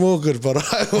 yeah, I'm all good, but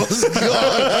I was gone.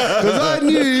 Because I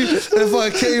knew if I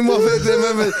came off at the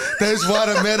moment, those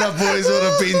Waitemata boys would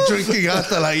have been drinking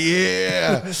after, like,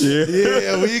 yeah,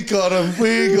 we got him.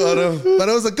 But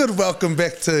it was a good welcome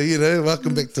back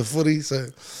to footy, so,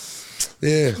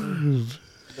 yeah.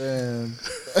 Man.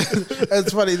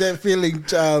 It's funny, that feeling,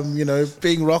 you know,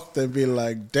 being rocked and being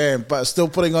like, damn, but still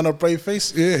putting on a brave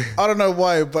face. Yeah. I don't know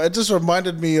why, but it just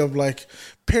reminded me of like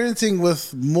parenting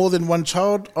with more than one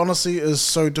child. Honestly, is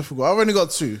so difficult. I've only got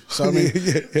 2, so I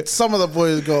mean, some of the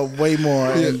boys got way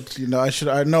more, and you know, I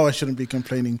shouldn't be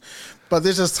complaining, but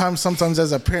there's just times sometimes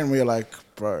as a parent where you're like,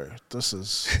 bro, this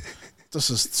is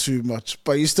too much.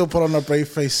 But you still put on a brave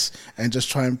face and just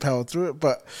try and power through it.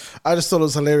 But I just thought it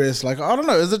was hilarious. Like, I don't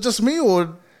know, is it just me,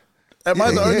 or Am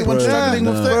I the only one struggling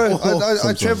with that? Bro,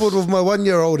 I travelled with my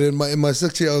 1-year-old and my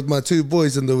 6-year-old, my 2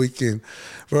 boys in the weekend.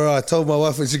 Bro, I told my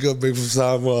wife when she got back from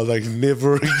Samoa, I was like,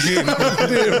 never again,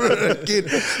 never again.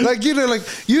 Like, you know, like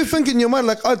you think in your mind,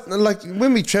 like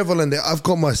when we travel in there, I've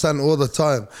got my son all the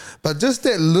time, but just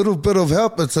that little bit of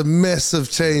help, it's a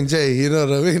massive change, eh? You know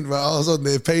what I mean? But I was on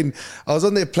their plane. I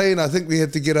think we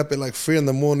had to get up at like 3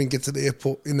 a.m, get to the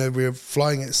airport. You know, we were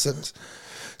flying at 6.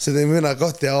 So then when I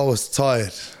got there, I was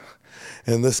tired.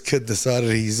 And this kid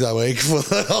decided he's awake for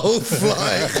the whole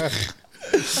flight.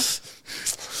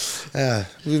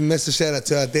 We missed a shout out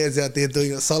to our dads out there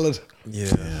doing it solid.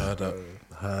 Yeah,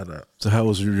 hard up. So how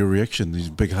was your reaction? These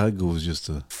big hug or was just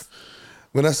a...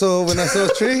 When I saw a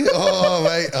tree, oh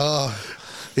mate,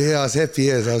 yeah, I was happy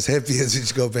as when she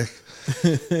got back.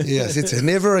 Yeah, I said to her,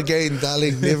 never again,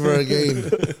 darling, never again.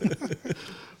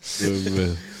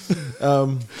 Oh,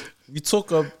 man. We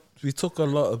talk a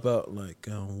lot about like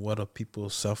what are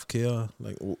people's self-care.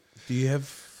 Like, do you have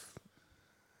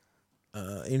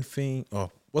anything?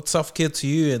 Or what's self-care to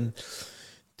you? And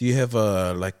do you have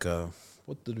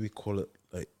what did we call it?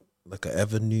 Like an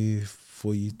avenue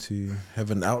for you to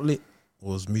have an outlet,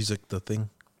 or is music the thing?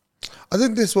 I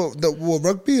think that's what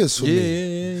rugby is for me.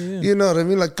 Yeah. You know what I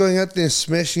mean? Like going out there and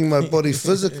smashing my body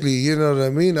physically. You know what I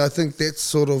mean? I think that's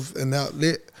sort of an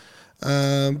outlet.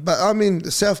 But I mean,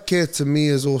 self-care to me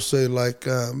is also like,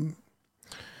 I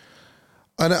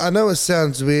know it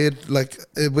sounds weird, like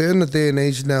we're in a day and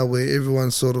age now where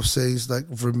everyone sort of says like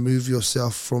remove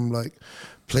yourself from like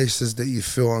places that you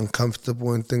feel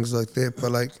uncomfortable and things like that,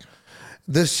 but like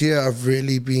this year I've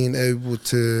really been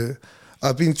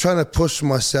I've been trying to push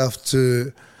myself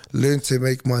to learn to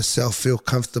make myself feel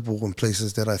comfortable in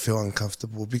places that I feel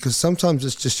uncomfortable, because sometimes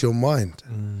it's just your mind.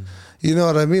 You know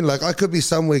what I mean? Like I could be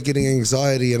somewhere getting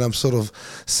anxiety and I'm sort of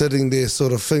sitting there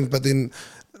sort of thing, but then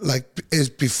like as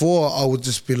before I would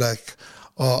just be like,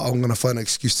 oh, I'm going to find an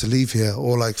excuse to leave here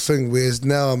or like thing. Whereas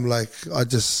now I'm like, I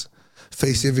just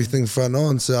face everything front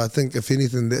on. So I think if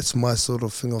anything, that's my sort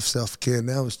of thing of self-care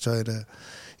now, is try to,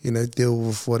 you know, deal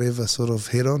with whatever sort of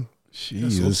head on.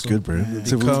 Jeez, that's good, bro.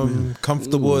 Become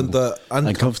comfortable in the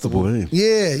uncomfortable. Eh?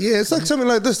 Yeah. It's like something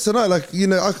like this tonight. Like, you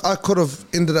know, I could have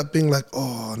ended up being like,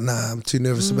 oh, nah, I'm too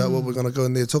nervous about what we're going to go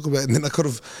in there and talk about. And then I could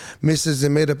have messaged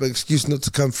and made up an excuse not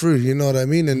to come through. You know what I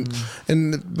mean?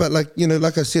 But like, you know,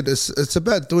 like I said, it's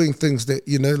about doing things that,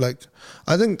 you know, like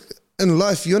I think in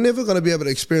life, you're never going to be able to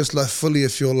experience life fully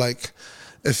if you're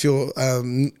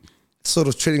sort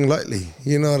of treading lightly.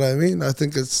 You know what I mean? I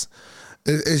think it's,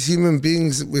 as human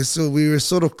beings, we were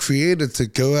sort of created to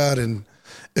go out and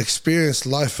experience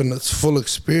life in its full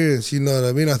experience. You know what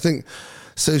I mean? I think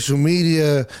social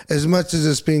media, as much as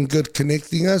it's been good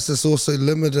connecting us, it's also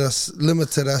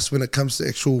limited us when it comes to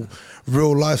actual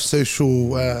real life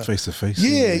social face to face.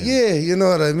 Yeah, you know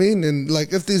what I mean? And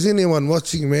like, if there's anyone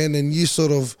watching, man, and you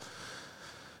sort of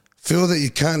feel that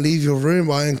you can't leave your room,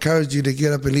 I encourage you to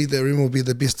get up and leave that room. Will be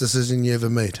the best decision you ever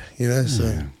made. You know,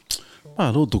 so.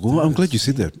 I'm glad you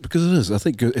said that, because it is. I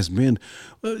think as men,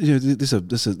 you know,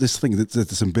 this thing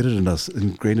that's embedded in us,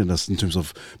 ingrained in us in terms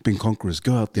of being conquerors.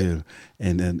 Go out there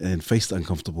and face the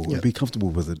uncomfortable and be comfortable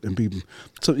with it, and be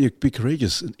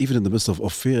courageous, even in the midst of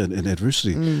fear and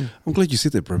adversity. I'm glad you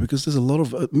said that, bro, because there's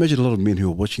imagine a lot of men who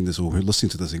are watching this or who are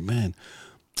listening to this, saying, man,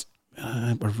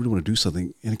 I really want to do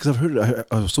something. And because I've heard,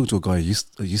 I was talking to a guy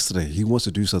yesterday. He wants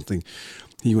to do something.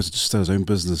 He wants to start his own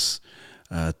business.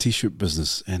 T-shirt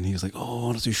business, and he was like, "Oh,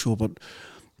 I'm not too sure," but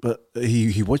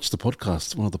he watched one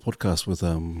of the podcasts with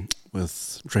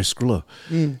Dre Skrilla,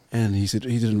 and he said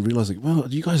he didn't realize, like, well,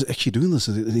 you guys are actually doing this.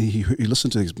 And he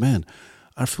listened to this, man,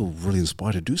 I feel really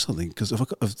inspired to do something, because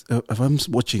if I'm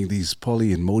watching these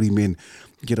poly and Māori men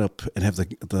get up and have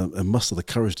the muster, the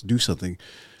courage to do something,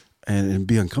 and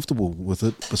be uncomfortable with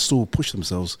it, but still push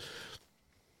themselves.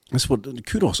 That's what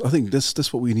kudos. I think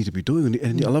that's what we need to be doing,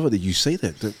 and I love it that you say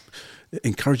that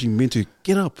encouraging men to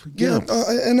get up.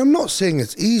 And I'm not saying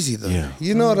it's easy though. Yeah.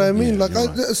 You know what I mean?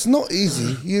 It's not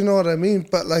easy. You know what I mean?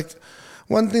 But like,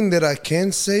 one thing that I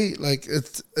can say, like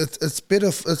it's better.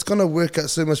 It's gonna work out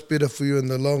so much better for you in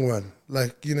the long run.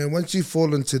 Like, you know, once you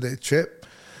fall into that trap,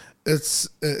 it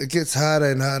gets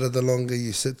harder and harder the longer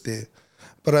you sit there.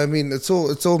 But I mean, it's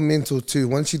all mental too.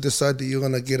 Once you decide that you're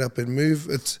gonna get up and move,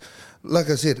 it's like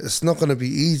I said, it's not gonna be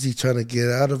easy trying to get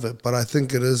out of it. But I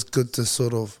think it is good to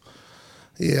sort of.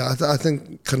 Yeah, I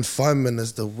think confinement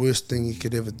is the worst thing you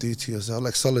could ever do to yourself.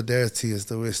 Like solidarity is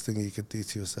the worst thing you could do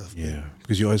to yourself. Yeah,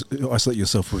 because you isolate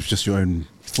yourself with just your own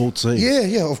thoughts. Eh?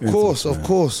 Yeah, of course.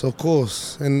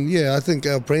 And yeah, I think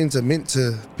our brains are meant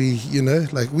to be, you know,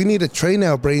 like we need to train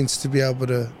our brains to be able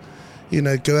to,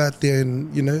 go out there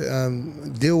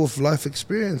and, deal with life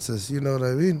experiences, you know what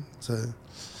I mean? So,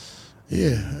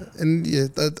 yeah. And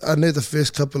I know the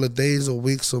first couple of days or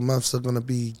weeks or months are going to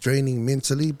be draining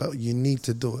mentally, but you need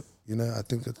to do it. I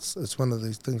think it's one of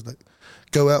these things, like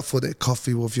go out for that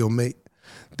coffee with your mate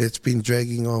that's been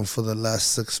dragging on for the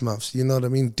last 6 months. You know what I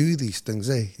mean? Do these things,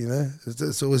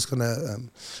 It's always going to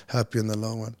help you in the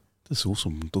long run. That's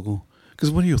awesome, Togo.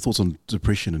 Because what are your thoughts on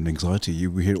depression and anxiety?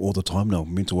 We hear it all the time now,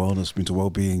 mental wellness, mental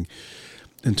well-being,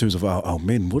 in terms of our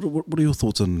men. What are your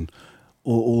thoughts on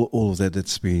all of that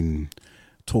that's been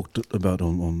talked about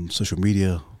on social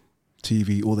media,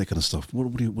 TV, all that kind of stuff?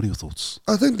 What are your thoughts?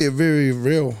 I think they're very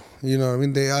real.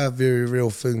 They are very real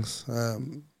things.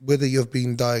 Whether you've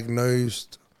been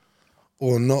diagnosed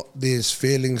or not, there's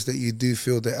feelings that you do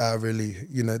feel that are really,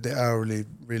 they are really,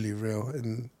 really real.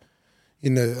 And,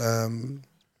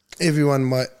 everyone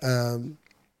might,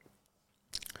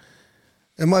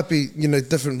 it might be,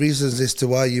 different reasons as to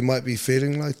why you might be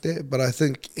feeling like that. But I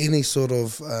think any sort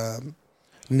of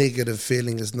negative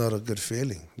feeling is not a good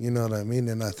feeling. You know what I mean?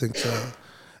 And I think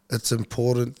it's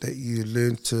important that you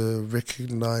learn to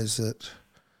recognize it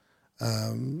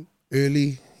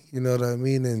early. You know what I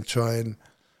mean? And try and,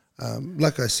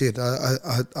 like I said,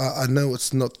 I know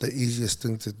it's not the easiest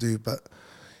thing to do, but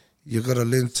you got to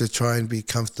learn to try and be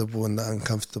comfortable in the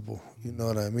uncomfortable. You know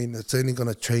what I mean? It's only going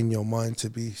to train your mind to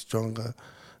be stronger.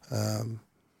 And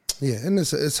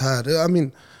it's hard. I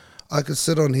mean, I could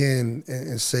sit on here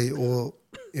and say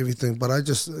everything, but I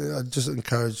just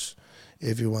encourage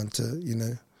everyone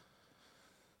to,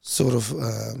 sort of,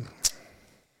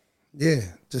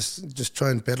 just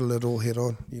try and battle it all head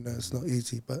on. It's not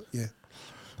easy, but yeah.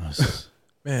 Nice.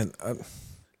 Man,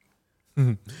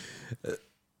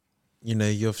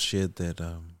 you've shared that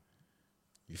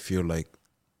you feel like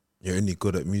you're only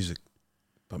good at music.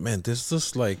 But man, there's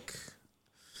this like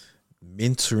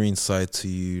mentoring side to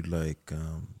you, like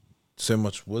so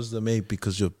much wisdom, maybe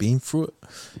because you've been through it.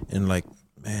 And like,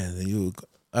 man,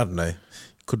 I don't know,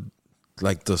 could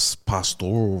like this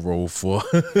pastoral role for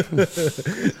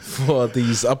for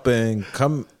these up and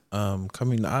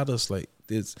coming artists. Like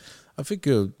I think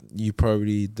you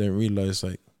probably don't realize,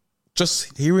 like,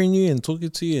 just hearing you and talking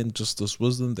to you and just this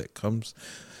wisdom that comes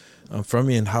from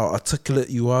you and how articulate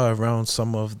you are around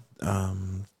some of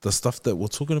the stuff that we're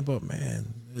talking about,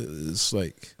 man, it's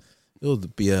like it'll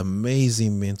be an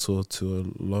amazing mentor to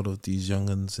a lot of these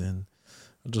young'uns. And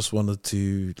I just wanted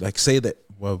to like say that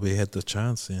while we had the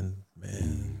chance. And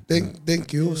man,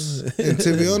 thank you. And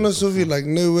to be honest with you, like,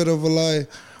 no word of a lie,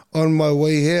 on my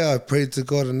way here I prayed to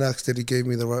God and asked that He gave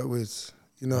me the right words.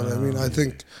 You know what I mean? I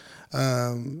think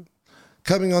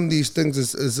coming on these things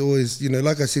is always,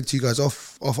 like I said to you guys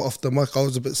off the mic, I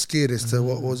was a bit scared as to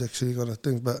what was actually going to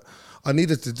think, but I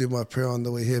needed to do my prayer on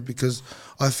the way here because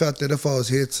I felt that if I was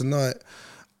here tonight,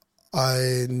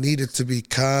 I needed to be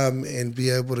calm and be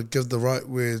able to give the right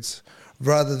words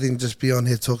rather than just be on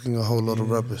here talking a whole lot of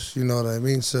rubbish. You know what I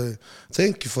mean? So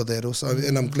thank you for that also,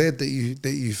 and I'm glad that you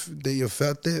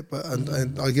felt that. But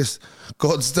and I guess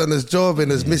God's done His job,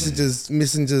 and His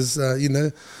messengers,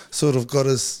 sort of got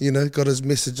His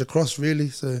message across. Really,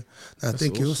 so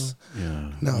thank you. Awesome.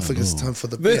 Yeah. Now I think it's time for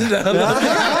the beer.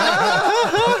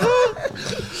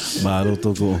 Maro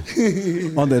Togo.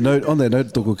 On that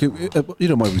note, Togo, you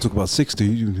don't mind we talk about sex, do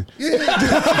you? Yeah.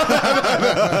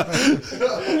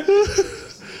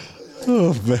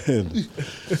 Oh man.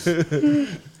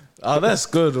 Oh, that's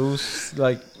good. It was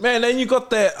like, man, and you got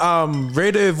that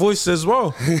radio voice as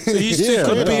well. So you still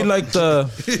could be like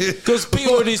because P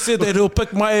already said that he'll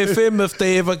pick my FM if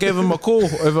they ever gave him a call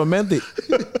over mandate.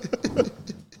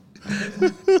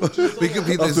 We could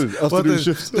be this.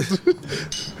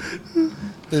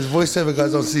 There's voiceover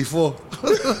guys on C4.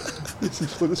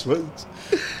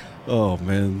 Oh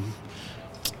man,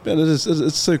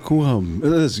 it's so cool.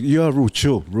 It is. You are real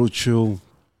chill.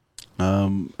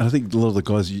 And I think a lot of the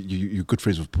guys you're good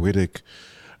friends with Poetic,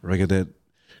 Reggae,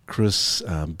 Chris,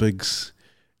 Biggs,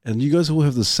 and you guys all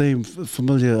have the same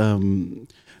familiar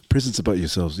presence about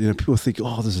yourselves. People think,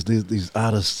 oh, there's these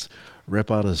artists,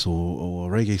 rap artists or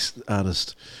reggae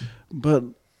artists, but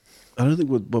I don't think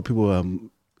what people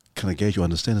kind of gauge or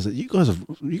understand is that you guys are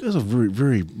very,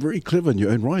 very, very clever in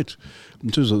your own right in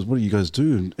terms of what you guys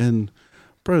do. And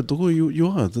bro, Dogo, you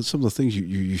are. That's some of the things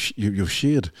you've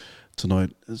shared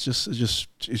tonight.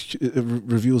 It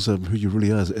reveals who you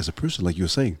really are as a person. Like you were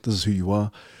saying, this is who you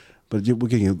are. But we're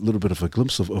getting a little bit of a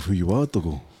glimpse of who you are,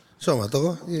 Dogo. So,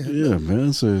 Dogo, yeah,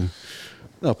 man. So,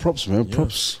 props, man. Yeah.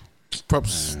 Props.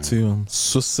 Props to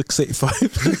Swiss 685.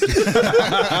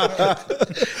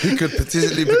 He could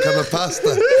potentially become a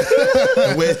pastor.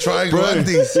 And we're trying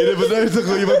onesies. You never know,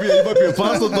 Tuko. You might be a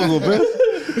pastor, Tuko, man.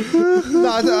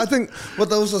 No, I think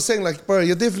what I was saying, like, bro,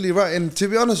 you're definitely right. And to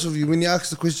be honest with you, when you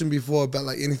asked the question before about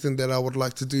like anything that I would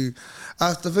like to do, I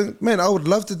have to think, man, I would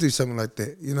love to do something like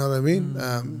that. You know what I mean?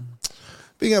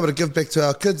 Being able to give back to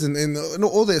our kids and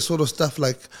all that sort of stuff.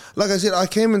 Like I said, I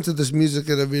came into this music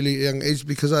at a really young age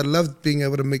because I loved being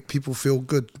able to make people feel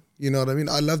good. You know what I mean?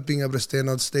 I love being able to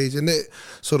stand on stage, and that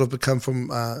sort of become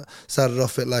from started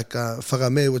off at like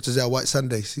whakame, which is our White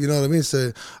Sundays. You know what I mean?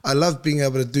 So I love being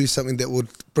able to do something that would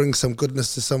bring some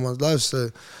goodness to someone's life.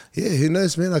 So yeah, who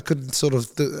knows, man? I could sort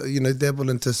of dabble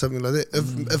into something like that.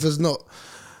 If it's not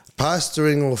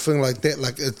pastoring or thing like that,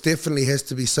 like it definitely has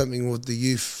to be something with the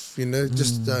youth. You know,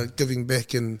 just giving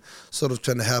back and sort of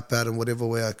trying to help out in whatever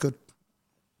way I could.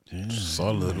 Yeah,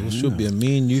 solid. It should be a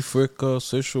mean youth worker,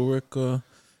 social worker.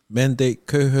 Mandate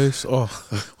co-host,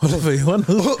 whatever you want.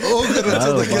 All good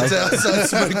until the kids outside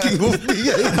smoking with me.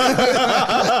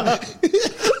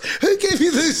 Who gave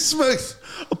you those smokes?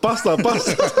 Pasta.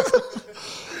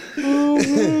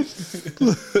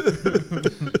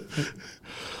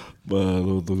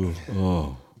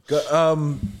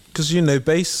 Because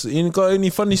bass. You got any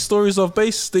funny stories of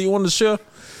bass that you want to share?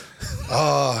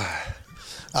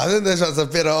 I think this one's a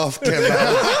bit off camera.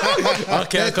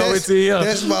 Okay, I can't wait to hear.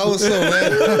 That's my also,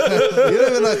 man. You know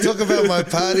when I talk about my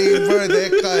party, bro,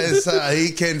 that guy is,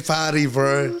 he can party,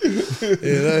 bro.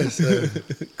 You know, so.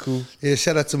 Cool. Yeah,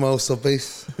 shout out to my also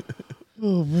bass.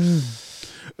 Oh, man.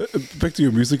 Back to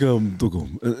your music, Tuko.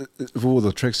 Of all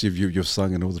the tracks you've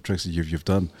sung and all the tracks that you've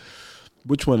done,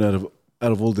 which one out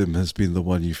of all them has been the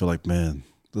one you feel like, man,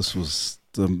 this was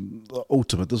the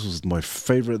ultimate, this was my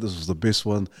favorite, this was the best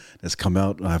one that's come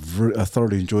out, I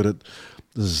thoroughly enjoyed it,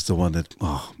 this is the one that,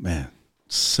 oh man,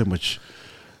 so much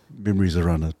memories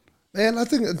around it. Man, I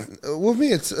think with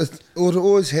me it would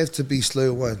always have to be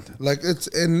Slow Wind. Like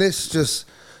and that's just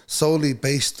solely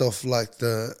based off like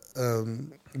the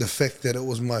fact that it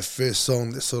was my first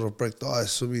song that sort of broke the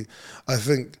ice for me. I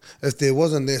think if there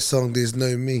wasn't that song, there's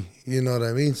no me. You know what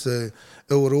I mean? So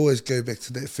it would always go back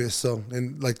to that first song.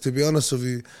 And like, to be honest with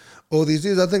you, all these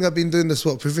years, I think I've been doing this,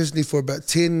 professionally for about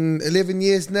 10, 11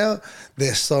 years now.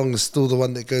 That song is still the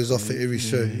one that goes off at every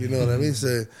show. You know what I mean?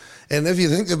 So, and if you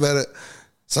think about it,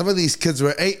 some of these kids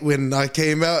were 8 when I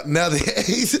came out. Now they're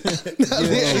 8. Now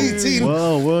they're 18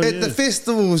 at the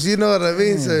festivals. You know what I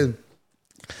mean? So,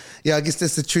 yeah, I guess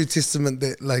that's the true testament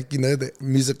that, like, that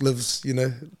music lives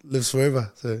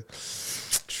forever. So,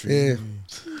 true. Yeah.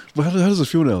 Well, how does it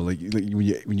feel now? Like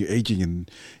when you're aging and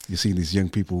you're seeing these young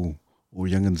people or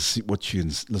youngins watch you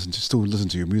and still listen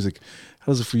to your music.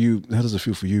 How does it for you? How does it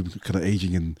feel for you, kind of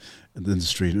aging in the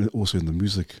industry and also in the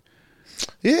music?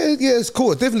 Yeah, it's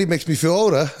cool. It definitely makes me feel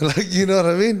older. Like, you know what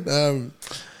I mean? But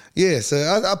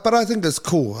I think it's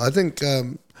cool. I think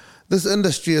this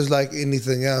industry is like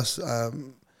anything else.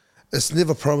 It's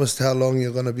never promised how long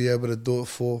you're going to be able to do it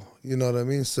for. You know what I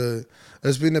mean? So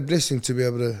it's been a blessing to be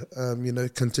able to,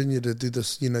 continue to do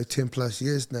this, 10 plus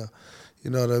years now.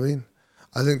 You know what I mean?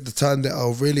 I think the time that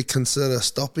I'll really consider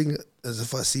stopping is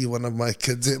if I see one of my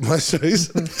kids at my shows.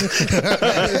 the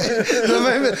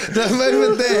moment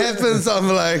that happens, I'm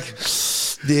like,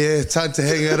 yeah, time to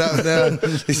hang it up now.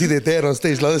 You see their dad on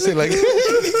stage, like,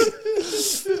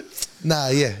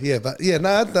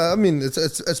 I mean,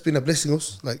 it's been a blessing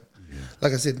also.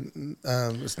 Like I said,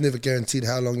 it's never guaranteed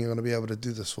how long you're going to be able to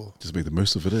do this for. Just make the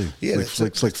most of it, eh? Yeah,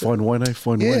 it's like fine wine, eh?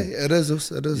 Fine wine. Yeah, it is.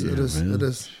 It is.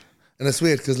 And it's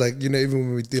weird because, like, even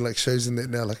when we do like shows in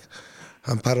that now, like,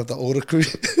 I'm part of the older crew.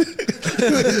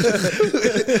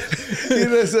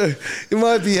 So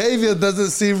my behavior doesn't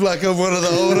seem like I'm one of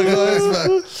the older guys, but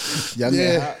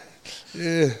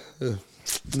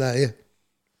yeah.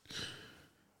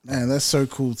 Man, that's so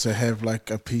cool to have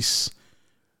like a piece,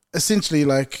 essentially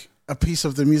like a piece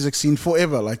of the music scene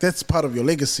forever. Like that's part of your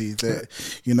legacy that,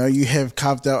 you have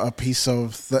carved out a piece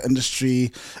of the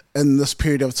industry in this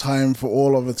period of time for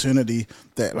all of eternity,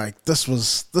 that like this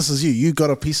is you got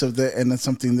a piece of that, and it's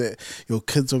something that your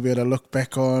kids will be able to look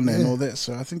back on and all that.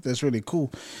 So I think that's really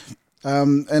cool.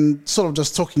 And sort of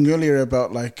just talking earlier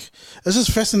about like, it's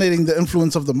just fascinating the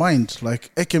influence of the mind.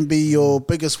 Like it can be your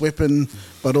biggest weapon,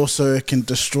 but also it can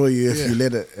destroy you if you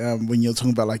let it, when you're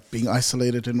talking about like being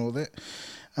isolated and all that.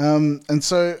 And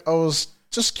so I was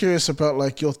just curious about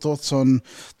like your thoughts on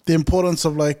the importance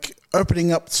of like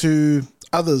opening up to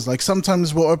others. Like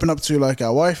sometimes we'll open up to like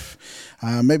our wife,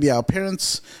 maybe our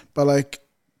parents, but like,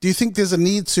 do you think there's a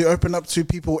need to open up to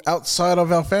people outside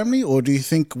of our family, or do you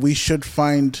think we should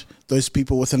find those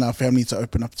people within our family to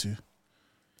open up to?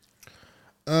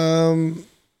 I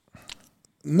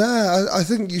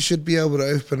think you should be able to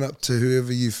open up to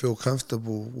whoever you feel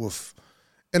comfortable with.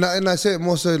 And I say it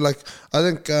more so like, I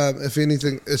think if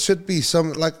anything, it should be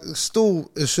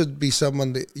it should be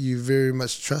someone that you very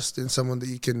much trust and someone that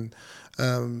you can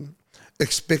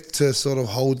expect to sort of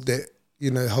hold that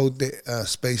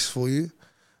space for you.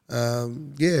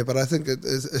 But I think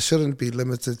it shouldn't be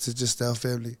limited to just our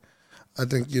family. I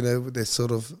think, that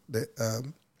sort of, that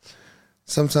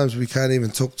sometimes we can't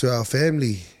even talk to our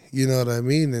family, you know what I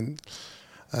mean? And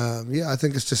I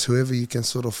think it's just whoever you can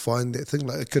sort of find that thing.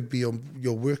 Like it could be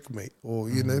your workmate or,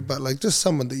 but like just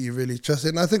someone that you really trust.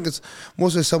 And I think it's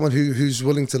more so someone who's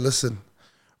willing to listen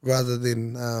rather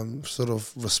than sort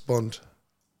of respond.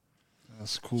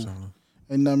 That's cool.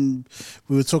 And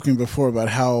we were talking before about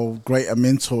how great a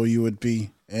mentor you would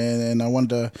be. And I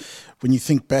wonder, when you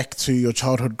think back to your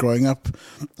childhood growing up,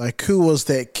 like who was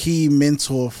that key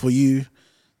mentor for you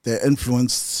that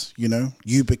influenced,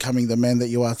 you becoming the man that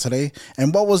you are today?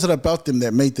 And what was it about them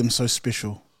that made them so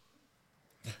special?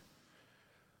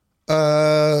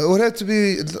 It would have to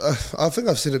be, I think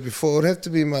I've said it before, it would have to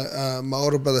be my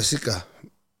older brother Sika.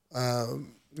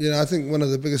 I think one of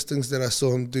the biggest things that I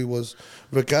saw him do was,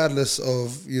 regardless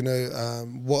of,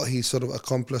 what he sort of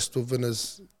accomplished within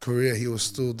his career, he was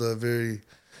still the very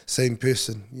same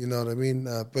person, you know what I mean?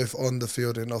 Both on the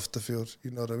field and off the field, you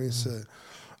know what I mean? So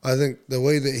I think the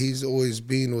way that he's always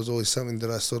been was always something that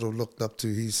I sort of looked up to.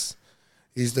 He's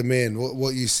the man.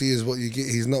 What you see is what you get.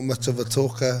 He's not much of a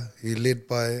talker. He led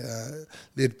by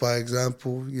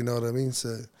example, you know what I mean?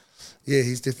 So, yeah,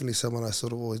 he's definitely someone I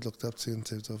sort of always looked up to in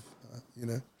terms of,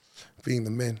 being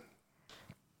the man.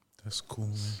 That's cool,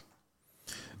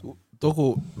 man.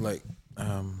 Doko, like,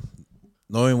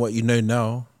 knowing what you know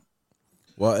now,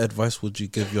 what advice would you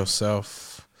give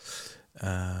yourself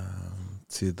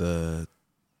to the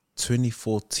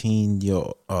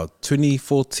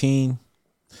 2014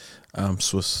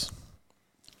 Swiss?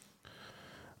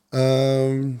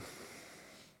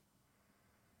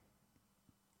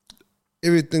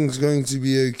 Everything's going to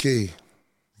be okay.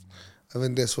 I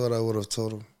think that's what I would have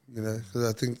told him, because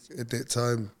I think at that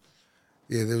time,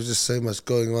 there was just so much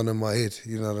going on in my head,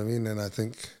 you know what I mean? And I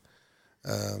think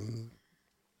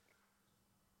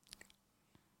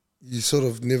you sort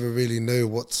of never really know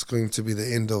what's going to be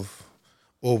the end of,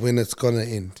 or when it's going to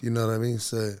end, you know what I mean?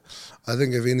 So I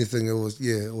think if anything, it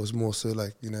was more so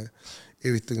like,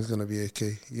 everything's going to be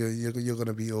okay. You're going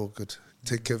to be all good.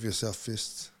 Take care of yourself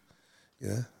first,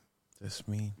 That's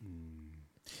me.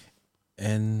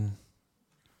 And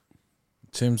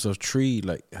in terms of Tree,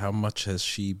 like how much has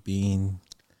she been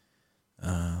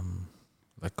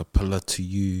like a pillar to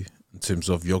you in terms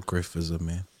of your growth as a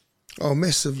man? Oh,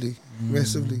 massively.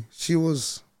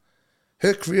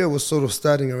 Her career was sort of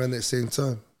starting around that same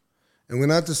time. And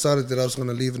when I decided that I was going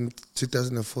to leave in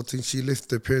 2014, she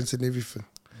left her parents and everything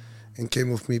and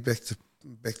came with me back to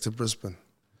Brisbane,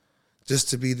 just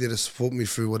to be there to support me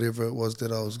through whatever it was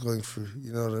that I was going through,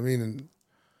 you know what I mean? And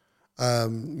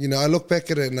I look back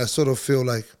at it and I sort of feel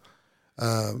like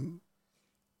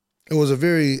it was a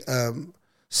very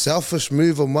selfish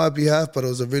move on my behalf, but it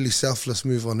was a really selfless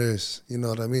move on hers, you know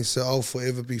what I mean? So I'll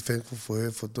forever be thankful for her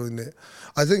for doing that.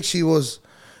 I think she was,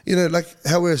 like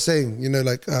how we were saying,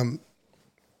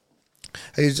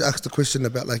 I just asked the question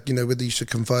about whether you should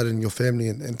confide in your family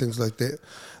and things like that.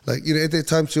 Like, at that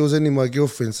time she was only my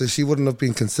girlfriend, so she wouldn't have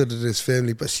been considered as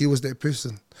family, but she was that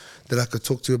person that I could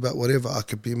talk to about whatever. I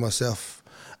could be myself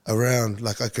around,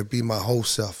 like I could be my whole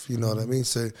self, you know what I mean?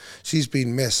 So she's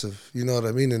been massive, you know what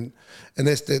I mean? And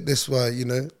that's why,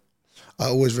 I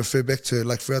always refer back to her,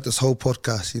 like throughout this whole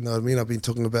podcast, you know what I mean? I've been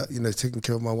talking about, taking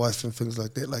care of my wife and things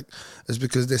like that. Like, it's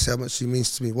because that's how much she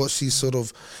means to me. What she's sort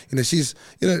of, she's,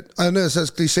 I know it sounds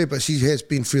cliche, but she has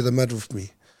been through the mud with me.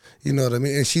 You know what I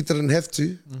mean? And she didn't have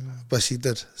to, but she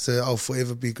did. So I'll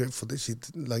forever be grateful that she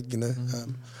did,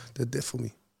 did that for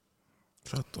me.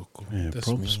 Yeah,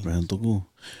 props, man.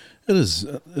 It is.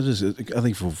 I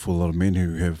think for a lot of men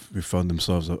who found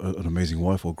themselves an amazing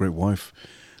wife or a great wife,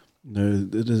 there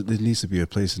needs to be a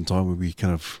place and time where we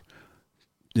kind of,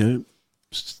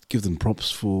 just give them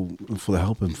props for the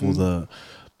help and for the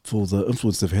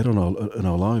influence they've had on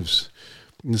our lives.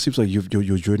 And it seems like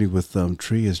your journey with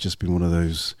Tree has just been one of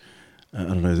those, I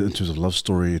don't know, in terms of love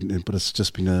story, but it's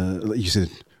just been like you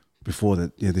said before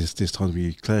that, there's times when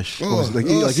you clash. Like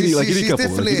any couple.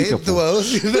 Definitely hit the world.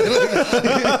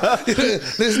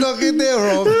 Let's not get there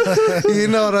wrong. You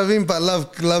know what I mean? But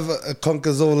love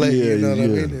conquers all that. You know what I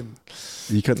mean? And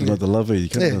You can't deny the love, You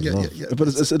can't deny the love. Yeah. But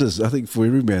it is. I think for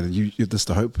every man, that's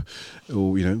the hope,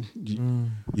 or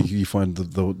you find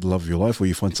the love of your life, or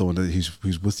you find someone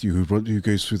who's with you, who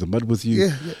goes through the mud with you,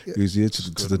 who's there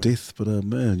to the death. But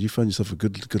man, you find yourself a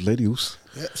good lady, also.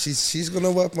 Yeah, she's gonna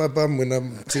wipe my bum when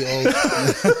I'm too old.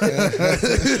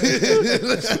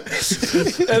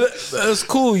 And it's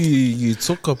cool you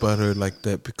talk about her like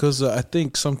that, because I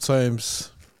think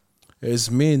sometimes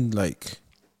as men, like,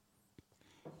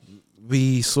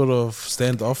 we sort of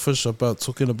standoffish about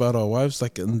talking about our wives,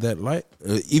 like, in that light.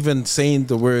 Even saying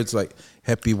the words like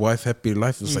 "happy wife, happy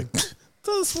life" is like,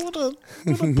 that's what a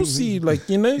pussy, like,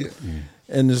 you know.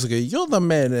 And it's like, you're the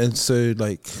man. And so,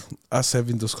 like, us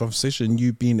having this conversation,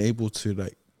 you being able to,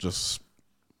 like, just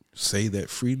say that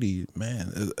freely,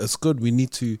 man, it's good. We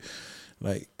need to,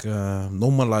 like,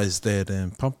 normalize that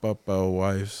and pump up our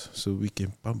wives so we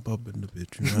can pump up in the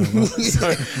bedroom.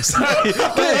 Sorry.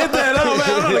 Get that out, man.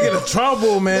 I'm gonna get in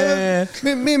trouble, man.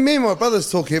 Me and my brothers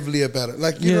talk heavily about it.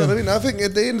 Like, you know what I mean? I think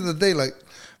at the end of the day, like,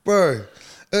 bro,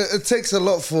 it takes a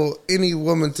lot for any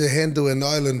woman to handle an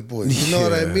island boy. You know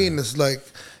what I mean? It's like,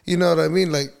 you know what I mean?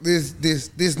 Like,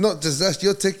 there's not just us.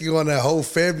 You're taking on our whole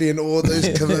family and all those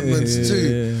commitments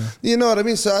too. You know what I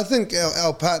mean? So I think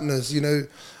our partners, you know,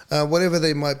 whatever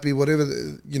they might be, whatever,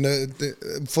 you know,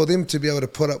 for them to be able to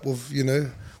put up with, you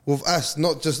know, with us,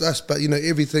 not just us, but, you know,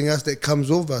 everything else that comes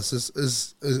with us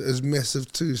is massive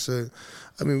too. So,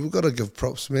 I mean, we've got to give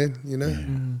props, man, you know?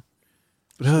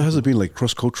 But how has it been, like,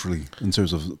 cross-culturally in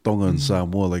terms of Tonga and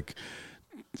Samoa, like,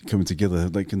 coming together,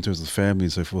 like, in terms of family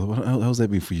and so forth? How's that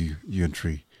been for you and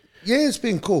Tree? Yeah, it's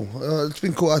been cool. It's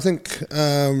been cool. I think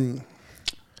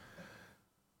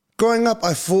growing up,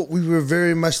 I thought we were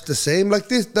very much the same. Like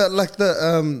this,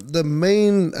 the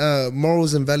main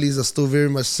morals and values are still very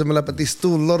much similar, but there's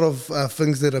still a lot of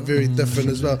things that are very different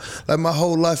as well. Like my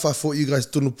whole life, I thought you guys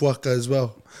tunupuaka as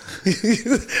well.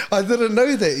 I didn't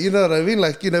know that. You know what I mean?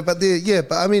 Like, you know, but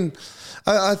but I mean,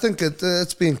 I think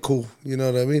it's been cool. You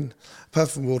know what I mean? Apart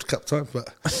from World Cup time, but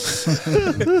but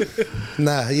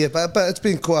it's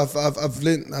been cool. I've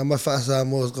learnt. My whaasa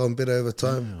has gone better over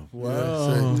time.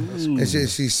 Wow. And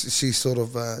she sort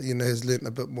of you know, has learnt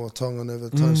a bit more Tongan over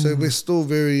time. So we're still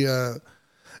very.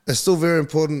 It's still very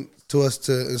important to us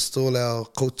to install our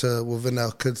culture within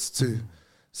our kids too.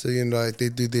 So, you know, like they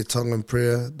do their Tongan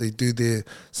prayer, they do their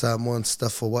Samoan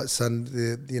stuff for White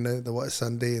Sunday, you know, the White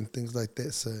Sunday and things like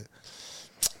that. So,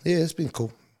 yeah, it's been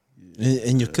cool.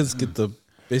 And your kids get the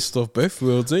best of both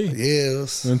worlds, eh?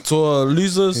 Yes. And to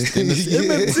losers, then it's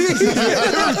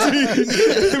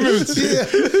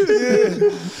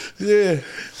Yeah.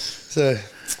 So,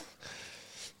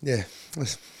 yeah.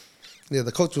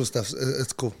 The cultural stuff,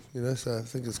 it's cool, you know, so I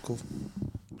think it's cool.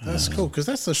 That's cool, because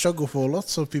that's the struggle for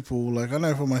lots of people. Like, I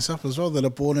know for myself as well, that are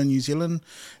born in New Zealand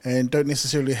and don't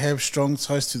necessarily have strong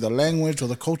ties to the language or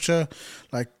the culture.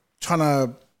 Like, trying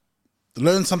to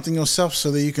learn something yourself so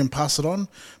that you can pass it on.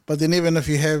 But then even if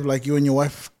you have, like, you and your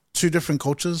wife, two different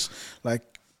cultures, like,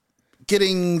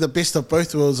 getting the best of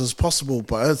both worlds is possible,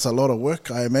 but it's a lot of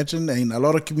work, I imagine, and a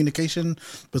lot of communication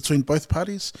between both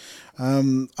parties. I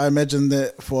imagine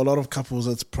that for a lot of couples,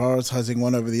 it's prioritizing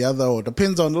one over the other, or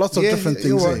depends on lots of different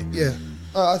things. Right. Yeah,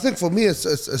 I think for me,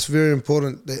 it's very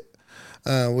important that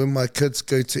when my kids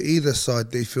go to either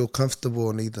side, they feel comfortable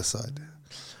on either side.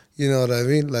 You know what I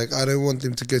mean? Like, I don't want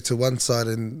them to go to one side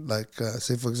and, like,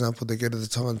 say, for example, they go to the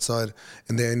Tongan side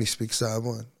and they only speak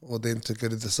Samoan, or them to go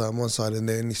to the Samoan side and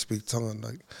they only speak Tongan.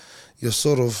 Like, you're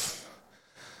sort of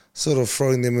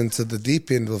throwing them into the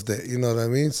deep end of that, you know what I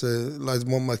mean? So, like, I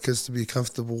want my kids to be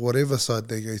comfortable whatever side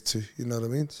they go to, you know what I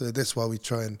mean? So that's why we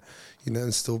try and, you know,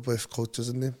 instill both cultures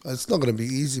in them. It's not going to be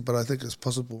easy, but I think it's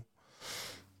possible.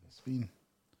 It's been...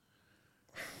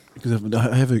 Because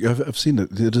I've seen it.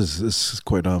 It's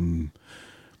quite common.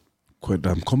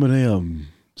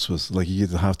 So it's like you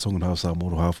get the half Tongan, half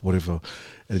Samoan, or half whatever,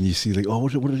 and you see like, oh,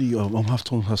 what are you? I'm half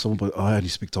Tongan, half Samoan, but I only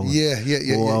speak Tongan.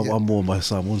 I'm more on my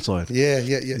Samoan side. Yeah.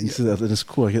 You see that, and it's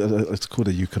cool. It's cool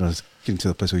that you kind of get into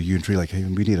the place where you and Tree like, hey,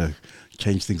 we need to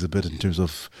change things a bit in terms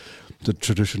of the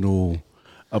traditional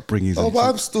upbringing. Oh, but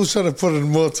I'm still trying to put in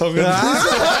more Tongan.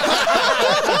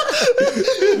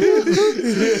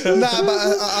 Nah, but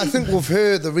I think with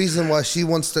her, the reason why she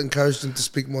wants to encourage them to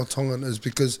speak more Tongan is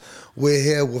because we're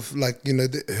here with, like, you know,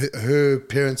 her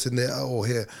parents in there are all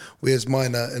here, whereas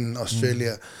mine are in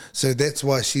Australia. So that's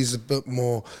why she's a bit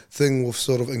more thing with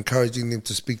sort of encouraging them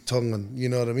to speak Tongan, you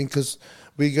know what I mean? Because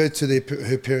we go to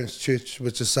her parents' church,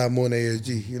 which is Samoan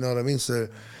AOG, you know what I mean? So,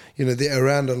 you know, they're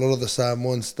around a lot of the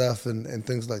Samoan stuff and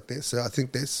things like that. So I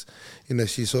think that's, you know,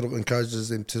 she sort of encourages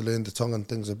them to learn the Tongan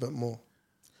things a bit more.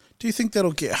 Do you think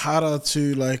that'll get harder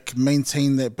to like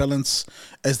maintain that balance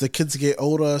as the kids get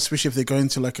older, especially if they're going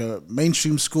to like a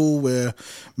mainstream school where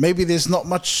maybe there's not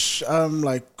much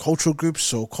like cultural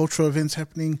groups or cultural events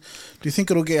happening? Do you think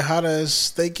it'll get harder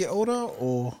as they get older,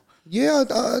 or? Yeah,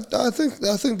 I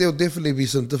think there'll definitely be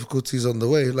some difficulties on the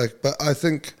way. Like, but I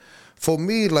think for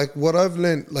me, like what I've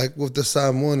learned, like with the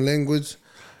Samoan language,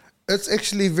 it's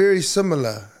actually very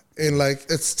similar, and like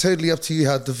it's totally up to you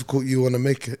how difficult you want to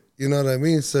make it. You know what I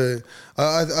mean? So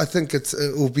I think it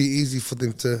will be easy for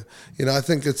them to, you know. I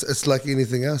think it's like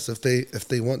anything else. If they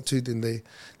want to, then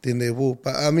they will.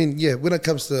 But I mean, yeah, when it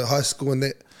comes to high school and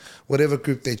that, whatever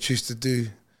group they choose to do,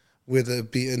 whether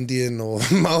it be Indian or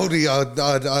Maori, I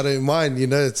don't mind. You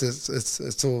know,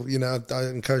 it's all. You know, I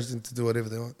encourage them to do whatever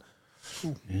they want.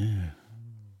 Cool. Yeah.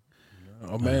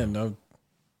 Oh man,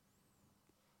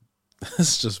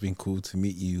 it's just been cool to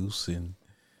meet you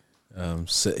and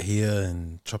sit here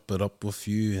and chop it up with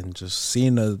you and just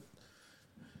seeing a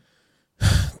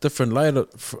different light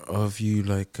of you,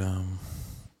 like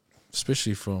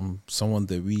especially from someone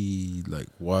that we like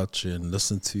watch and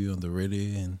listen to on the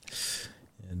radio,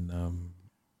 and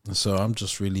so I'm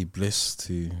just really blessed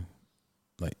to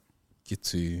like get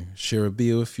to share a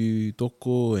beer with you,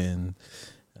 Toko, and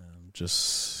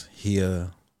just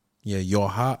hear your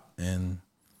heart, and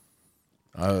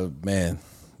man,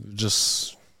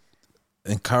 just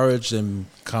encouraged and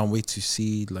can't wait to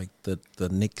see like the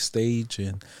next stage,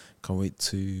 and can't wait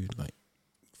to like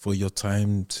for your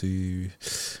time to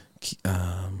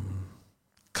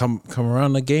come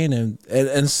around again, and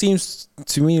it seems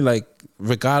to me like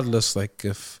regardless, like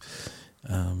if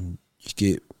you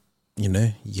get, you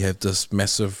know, you have this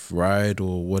massive ride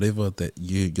or whatever, that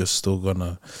you're still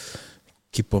gonna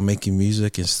keep on making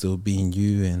music and still being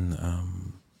you, and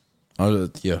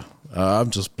I'm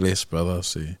just blessed, brother.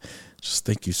 So just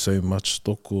thank you so much,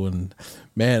 Toko, and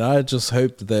man, I just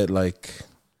hope that like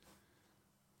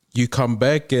you come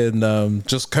back and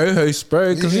just co-host,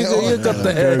 bro, because you got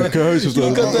the head. Co-host was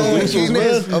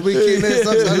I'll be keen. I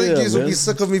think you will be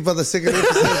sick of me by the second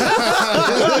episode.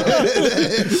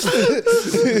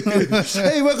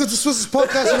 Hey, welcome to Swiss's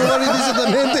podcast, everybody. These are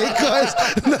the Mandate guys.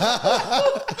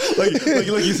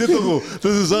 like you said, Toko, this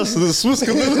is us, this is Swiss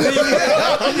community.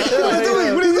 What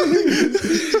are you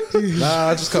doing? Nah,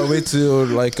 I just can't wait till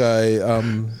like I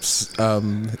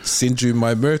send you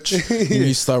my merch and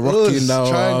you start rocking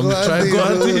now. Triangle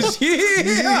Aunties.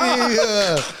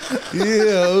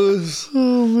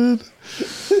 Oh man.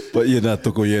 But yeah,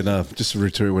 Toko, just to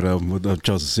reiterate what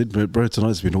Charles said, bro,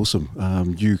 tonight's been awesome.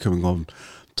 You coming on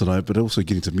tonight, but also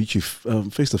getting to meet you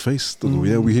face to face.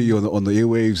 Yeah, we hear you on the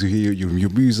airwaves, we hear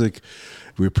your music.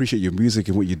 We appreciate your music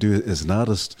and what you do as an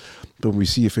artist, but when we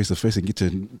see you face to face and get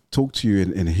to talk to you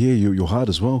and hear your heart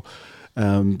as well.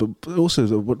 But also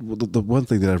the one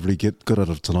thing that I really got out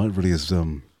of tonight really is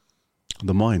the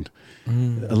mind.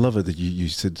 I love it that you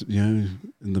said, you know,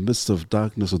 in the midst of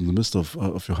darkness, in the midst of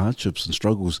your hardships and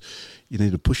struggles, you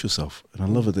need to push yourself. And I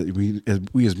love it that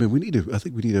we as men, we need to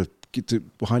get to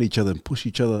behind each other and push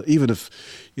each other, even if,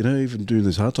 you know, even during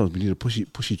these hard times, we need to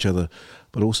push each other,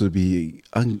 but also be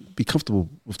comfortable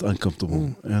with the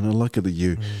uncomfortable. And I like it that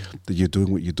you're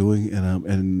doing what you're doing,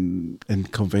 and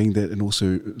conveying that, and also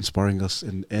inspiring us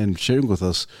and sharing with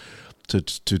us to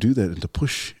do that and to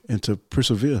push and to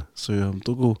persevere. So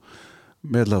Toko,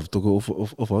 mad love, Toko,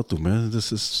 off atu, man. This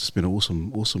has just been an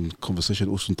awesome conversation,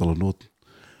 awesome talanoa.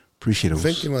 Appreciate it.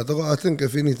 Thank you, man. Toko, I think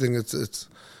if anything, it's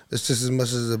just as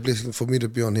much as a blessing for me to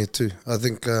be on here too. I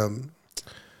think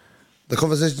the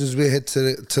conversations we had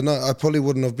tonight, I probably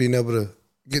wouldn't have been able to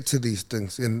get to these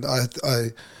things, and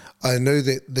I know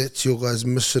that that's your guys'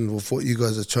 mission with what you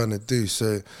guys are trying to do.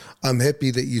 So I'm happy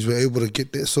that you were able to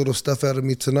get that sort of stuff out of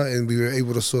me tonight, and we were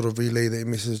able to sort of relay that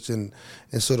message and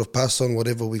sort of pass on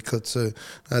whatever we could. So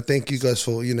thank you guys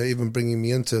for, you know, even bringing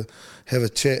me in to have a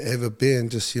chat, have a beer,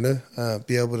 and just, you know,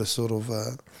 be able to sort of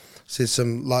shed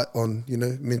some light on, you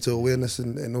know, mental awareness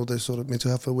and all those sort of mental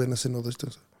health awareness and all those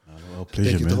things. Our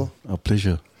pleasure, man. Toko. Our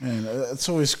pleasure. Man, it's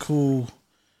always cool,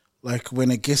 like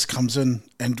when a guest comes in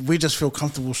and we just feel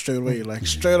comfortable straight away, like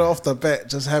straight off the bat,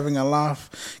 just having a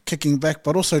laugh, kicking back,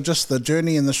 but also just the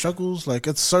journey and the struggles. Like,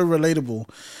 it's so relatable.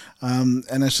 And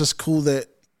it's just cool that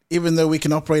even though we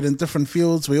can operate in different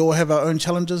fields, we all have our own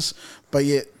challenges, but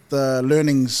yet the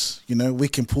learnings, you know, we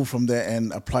can pull from that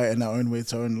and apply it in our own way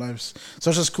to our own lives. So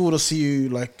it's just cool to see you,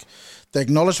 like the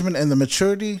acknowledgement and the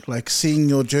maturity, like seeing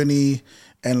your journey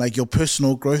and like your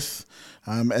personal growth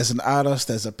as an artist,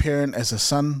 as a parent, as a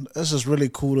son. It's just really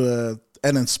cool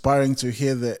and inspiring to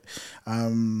hear that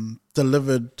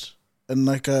delivered in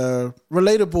like a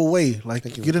relatable way. Like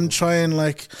you didn't try and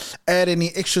like add any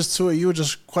extras to it. You were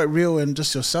just quite real and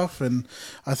just yourself. And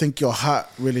I think your heart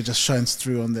really just shines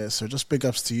through on there. So just big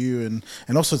ups to you and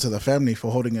also to the family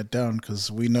for holding it down,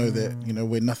 because we know that, you know,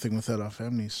 we're nothing without our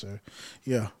family. So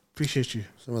yeah, appreciate you.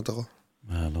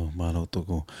 Malo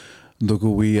toko. Toko,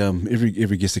 we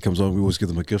every guest that comes on, we always give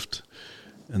them a gift.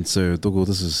 And so Toko,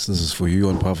 this is for you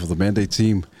on behalf of the Mandate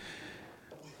team.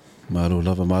 Malo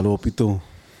lava, malo pito.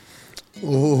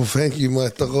 Oh, thank you, my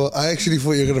toko. I actually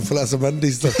thought you were going to pull out some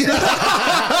Monday stuff.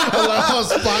 I was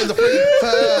behind the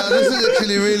this is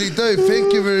actually really dope.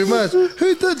 Thank you very much.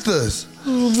 Who did this?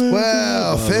 Oh,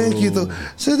 wow, thank you.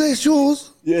 So that's yours?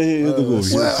 Yeah. Wow,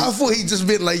 I thought he just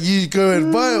meant like you go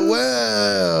and buy it.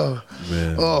 Wow.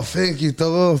 Man. Oh, thank you,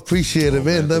 Togo. Appreciate it,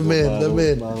 man. That man.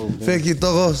 Thank you,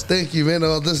 Togo. Thank you, man.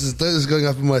 Oh, this is going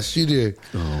up in my studio.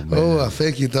 Oh,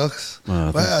 thank you, Docs.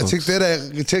 Wow, check that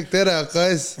out. Check that out,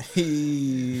 guys.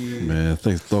 Man,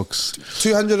 thanks, Docs.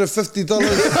 $250.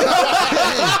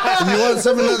 You want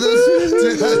something like this?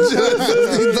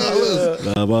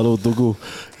 $250. Malo Togo.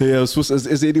 Hey, is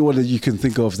there anyone that you can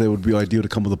think of that would be ideal to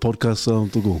come on the podcast,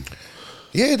 Togo?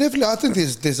 Yeah, definitely. I think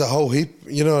there's a whole heap.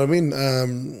 You know what I mean?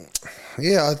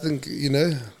 Yeah, I think, you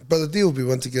know, Brother D will be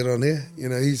one to get on here. You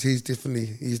know, he's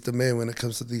the man when it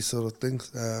comes to these sort of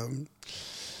things. I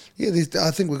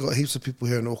think we've got heaps of people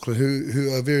here in Auckland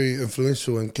who are very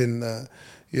influential and can,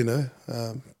 you know.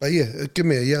 But yeah, give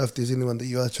me a yeah if there's anyone that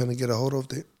you are trying to get a hold of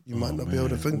that you might not be able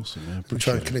to think. Awesome,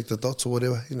 try and connect the dots or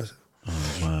whatever, you know.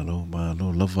 Oh, man,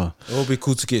 love her. It would be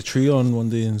cool to get Tree on one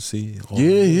day and see.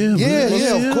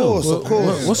 Yeah, of course.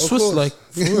 What's Swiss like?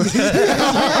 What's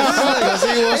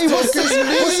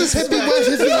this happy wife,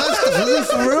 happy life stuff? Is it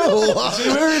for real? Is he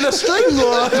wearing a string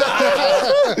or?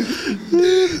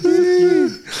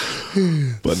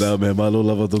 But no, man, malo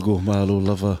lava Togo, malo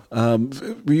lava.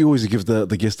 We always give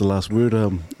the guest the last word,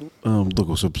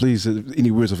 Togo. So please, any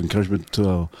words of encouragement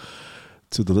to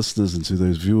the listeners and to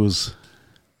those viewers.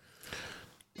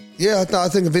 Yeah, I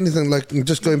think if anything, like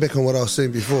just going back on what I was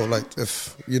saying before, like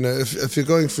if you're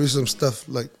going through some stuff,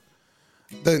 like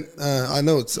don't. I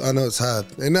know it's hard,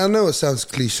 and I know it sounds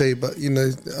cliche, but you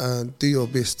know, do your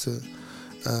best to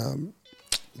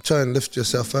try and lift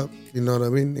yourself up. You know what I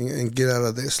mean, and get out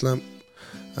of that slump.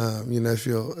 You know, if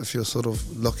you're sort of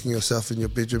locking yourself in your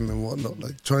bedroom and whatnot,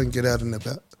 like try and get out and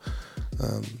about.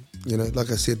 You know, like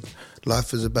I said,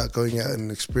 life is about going out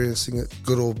and experiencing it,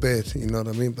 good or bad, you know what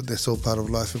I mean? But that's all part of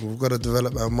life, and we've got to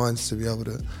develop our minds to be able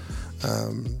to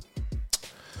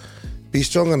be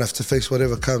strong enough to face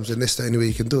whatever comes, and that's the only way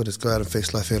you can do it, is go out and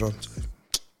face life head on. So.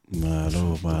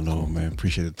 Malo, man.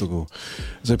 Appreciate it, Togo.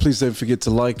 So please don't forget to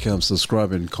like,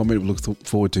 subscribe, and comment. We look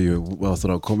forward to your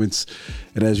thought our comments.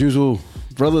 And as usual,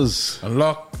 brothers,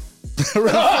 unlock.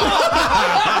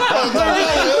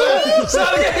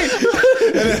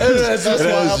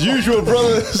 As usual,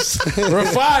 brothers,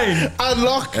 refine,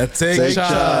 unlock, and take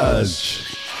charge.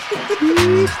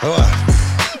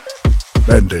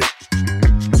 Mandate.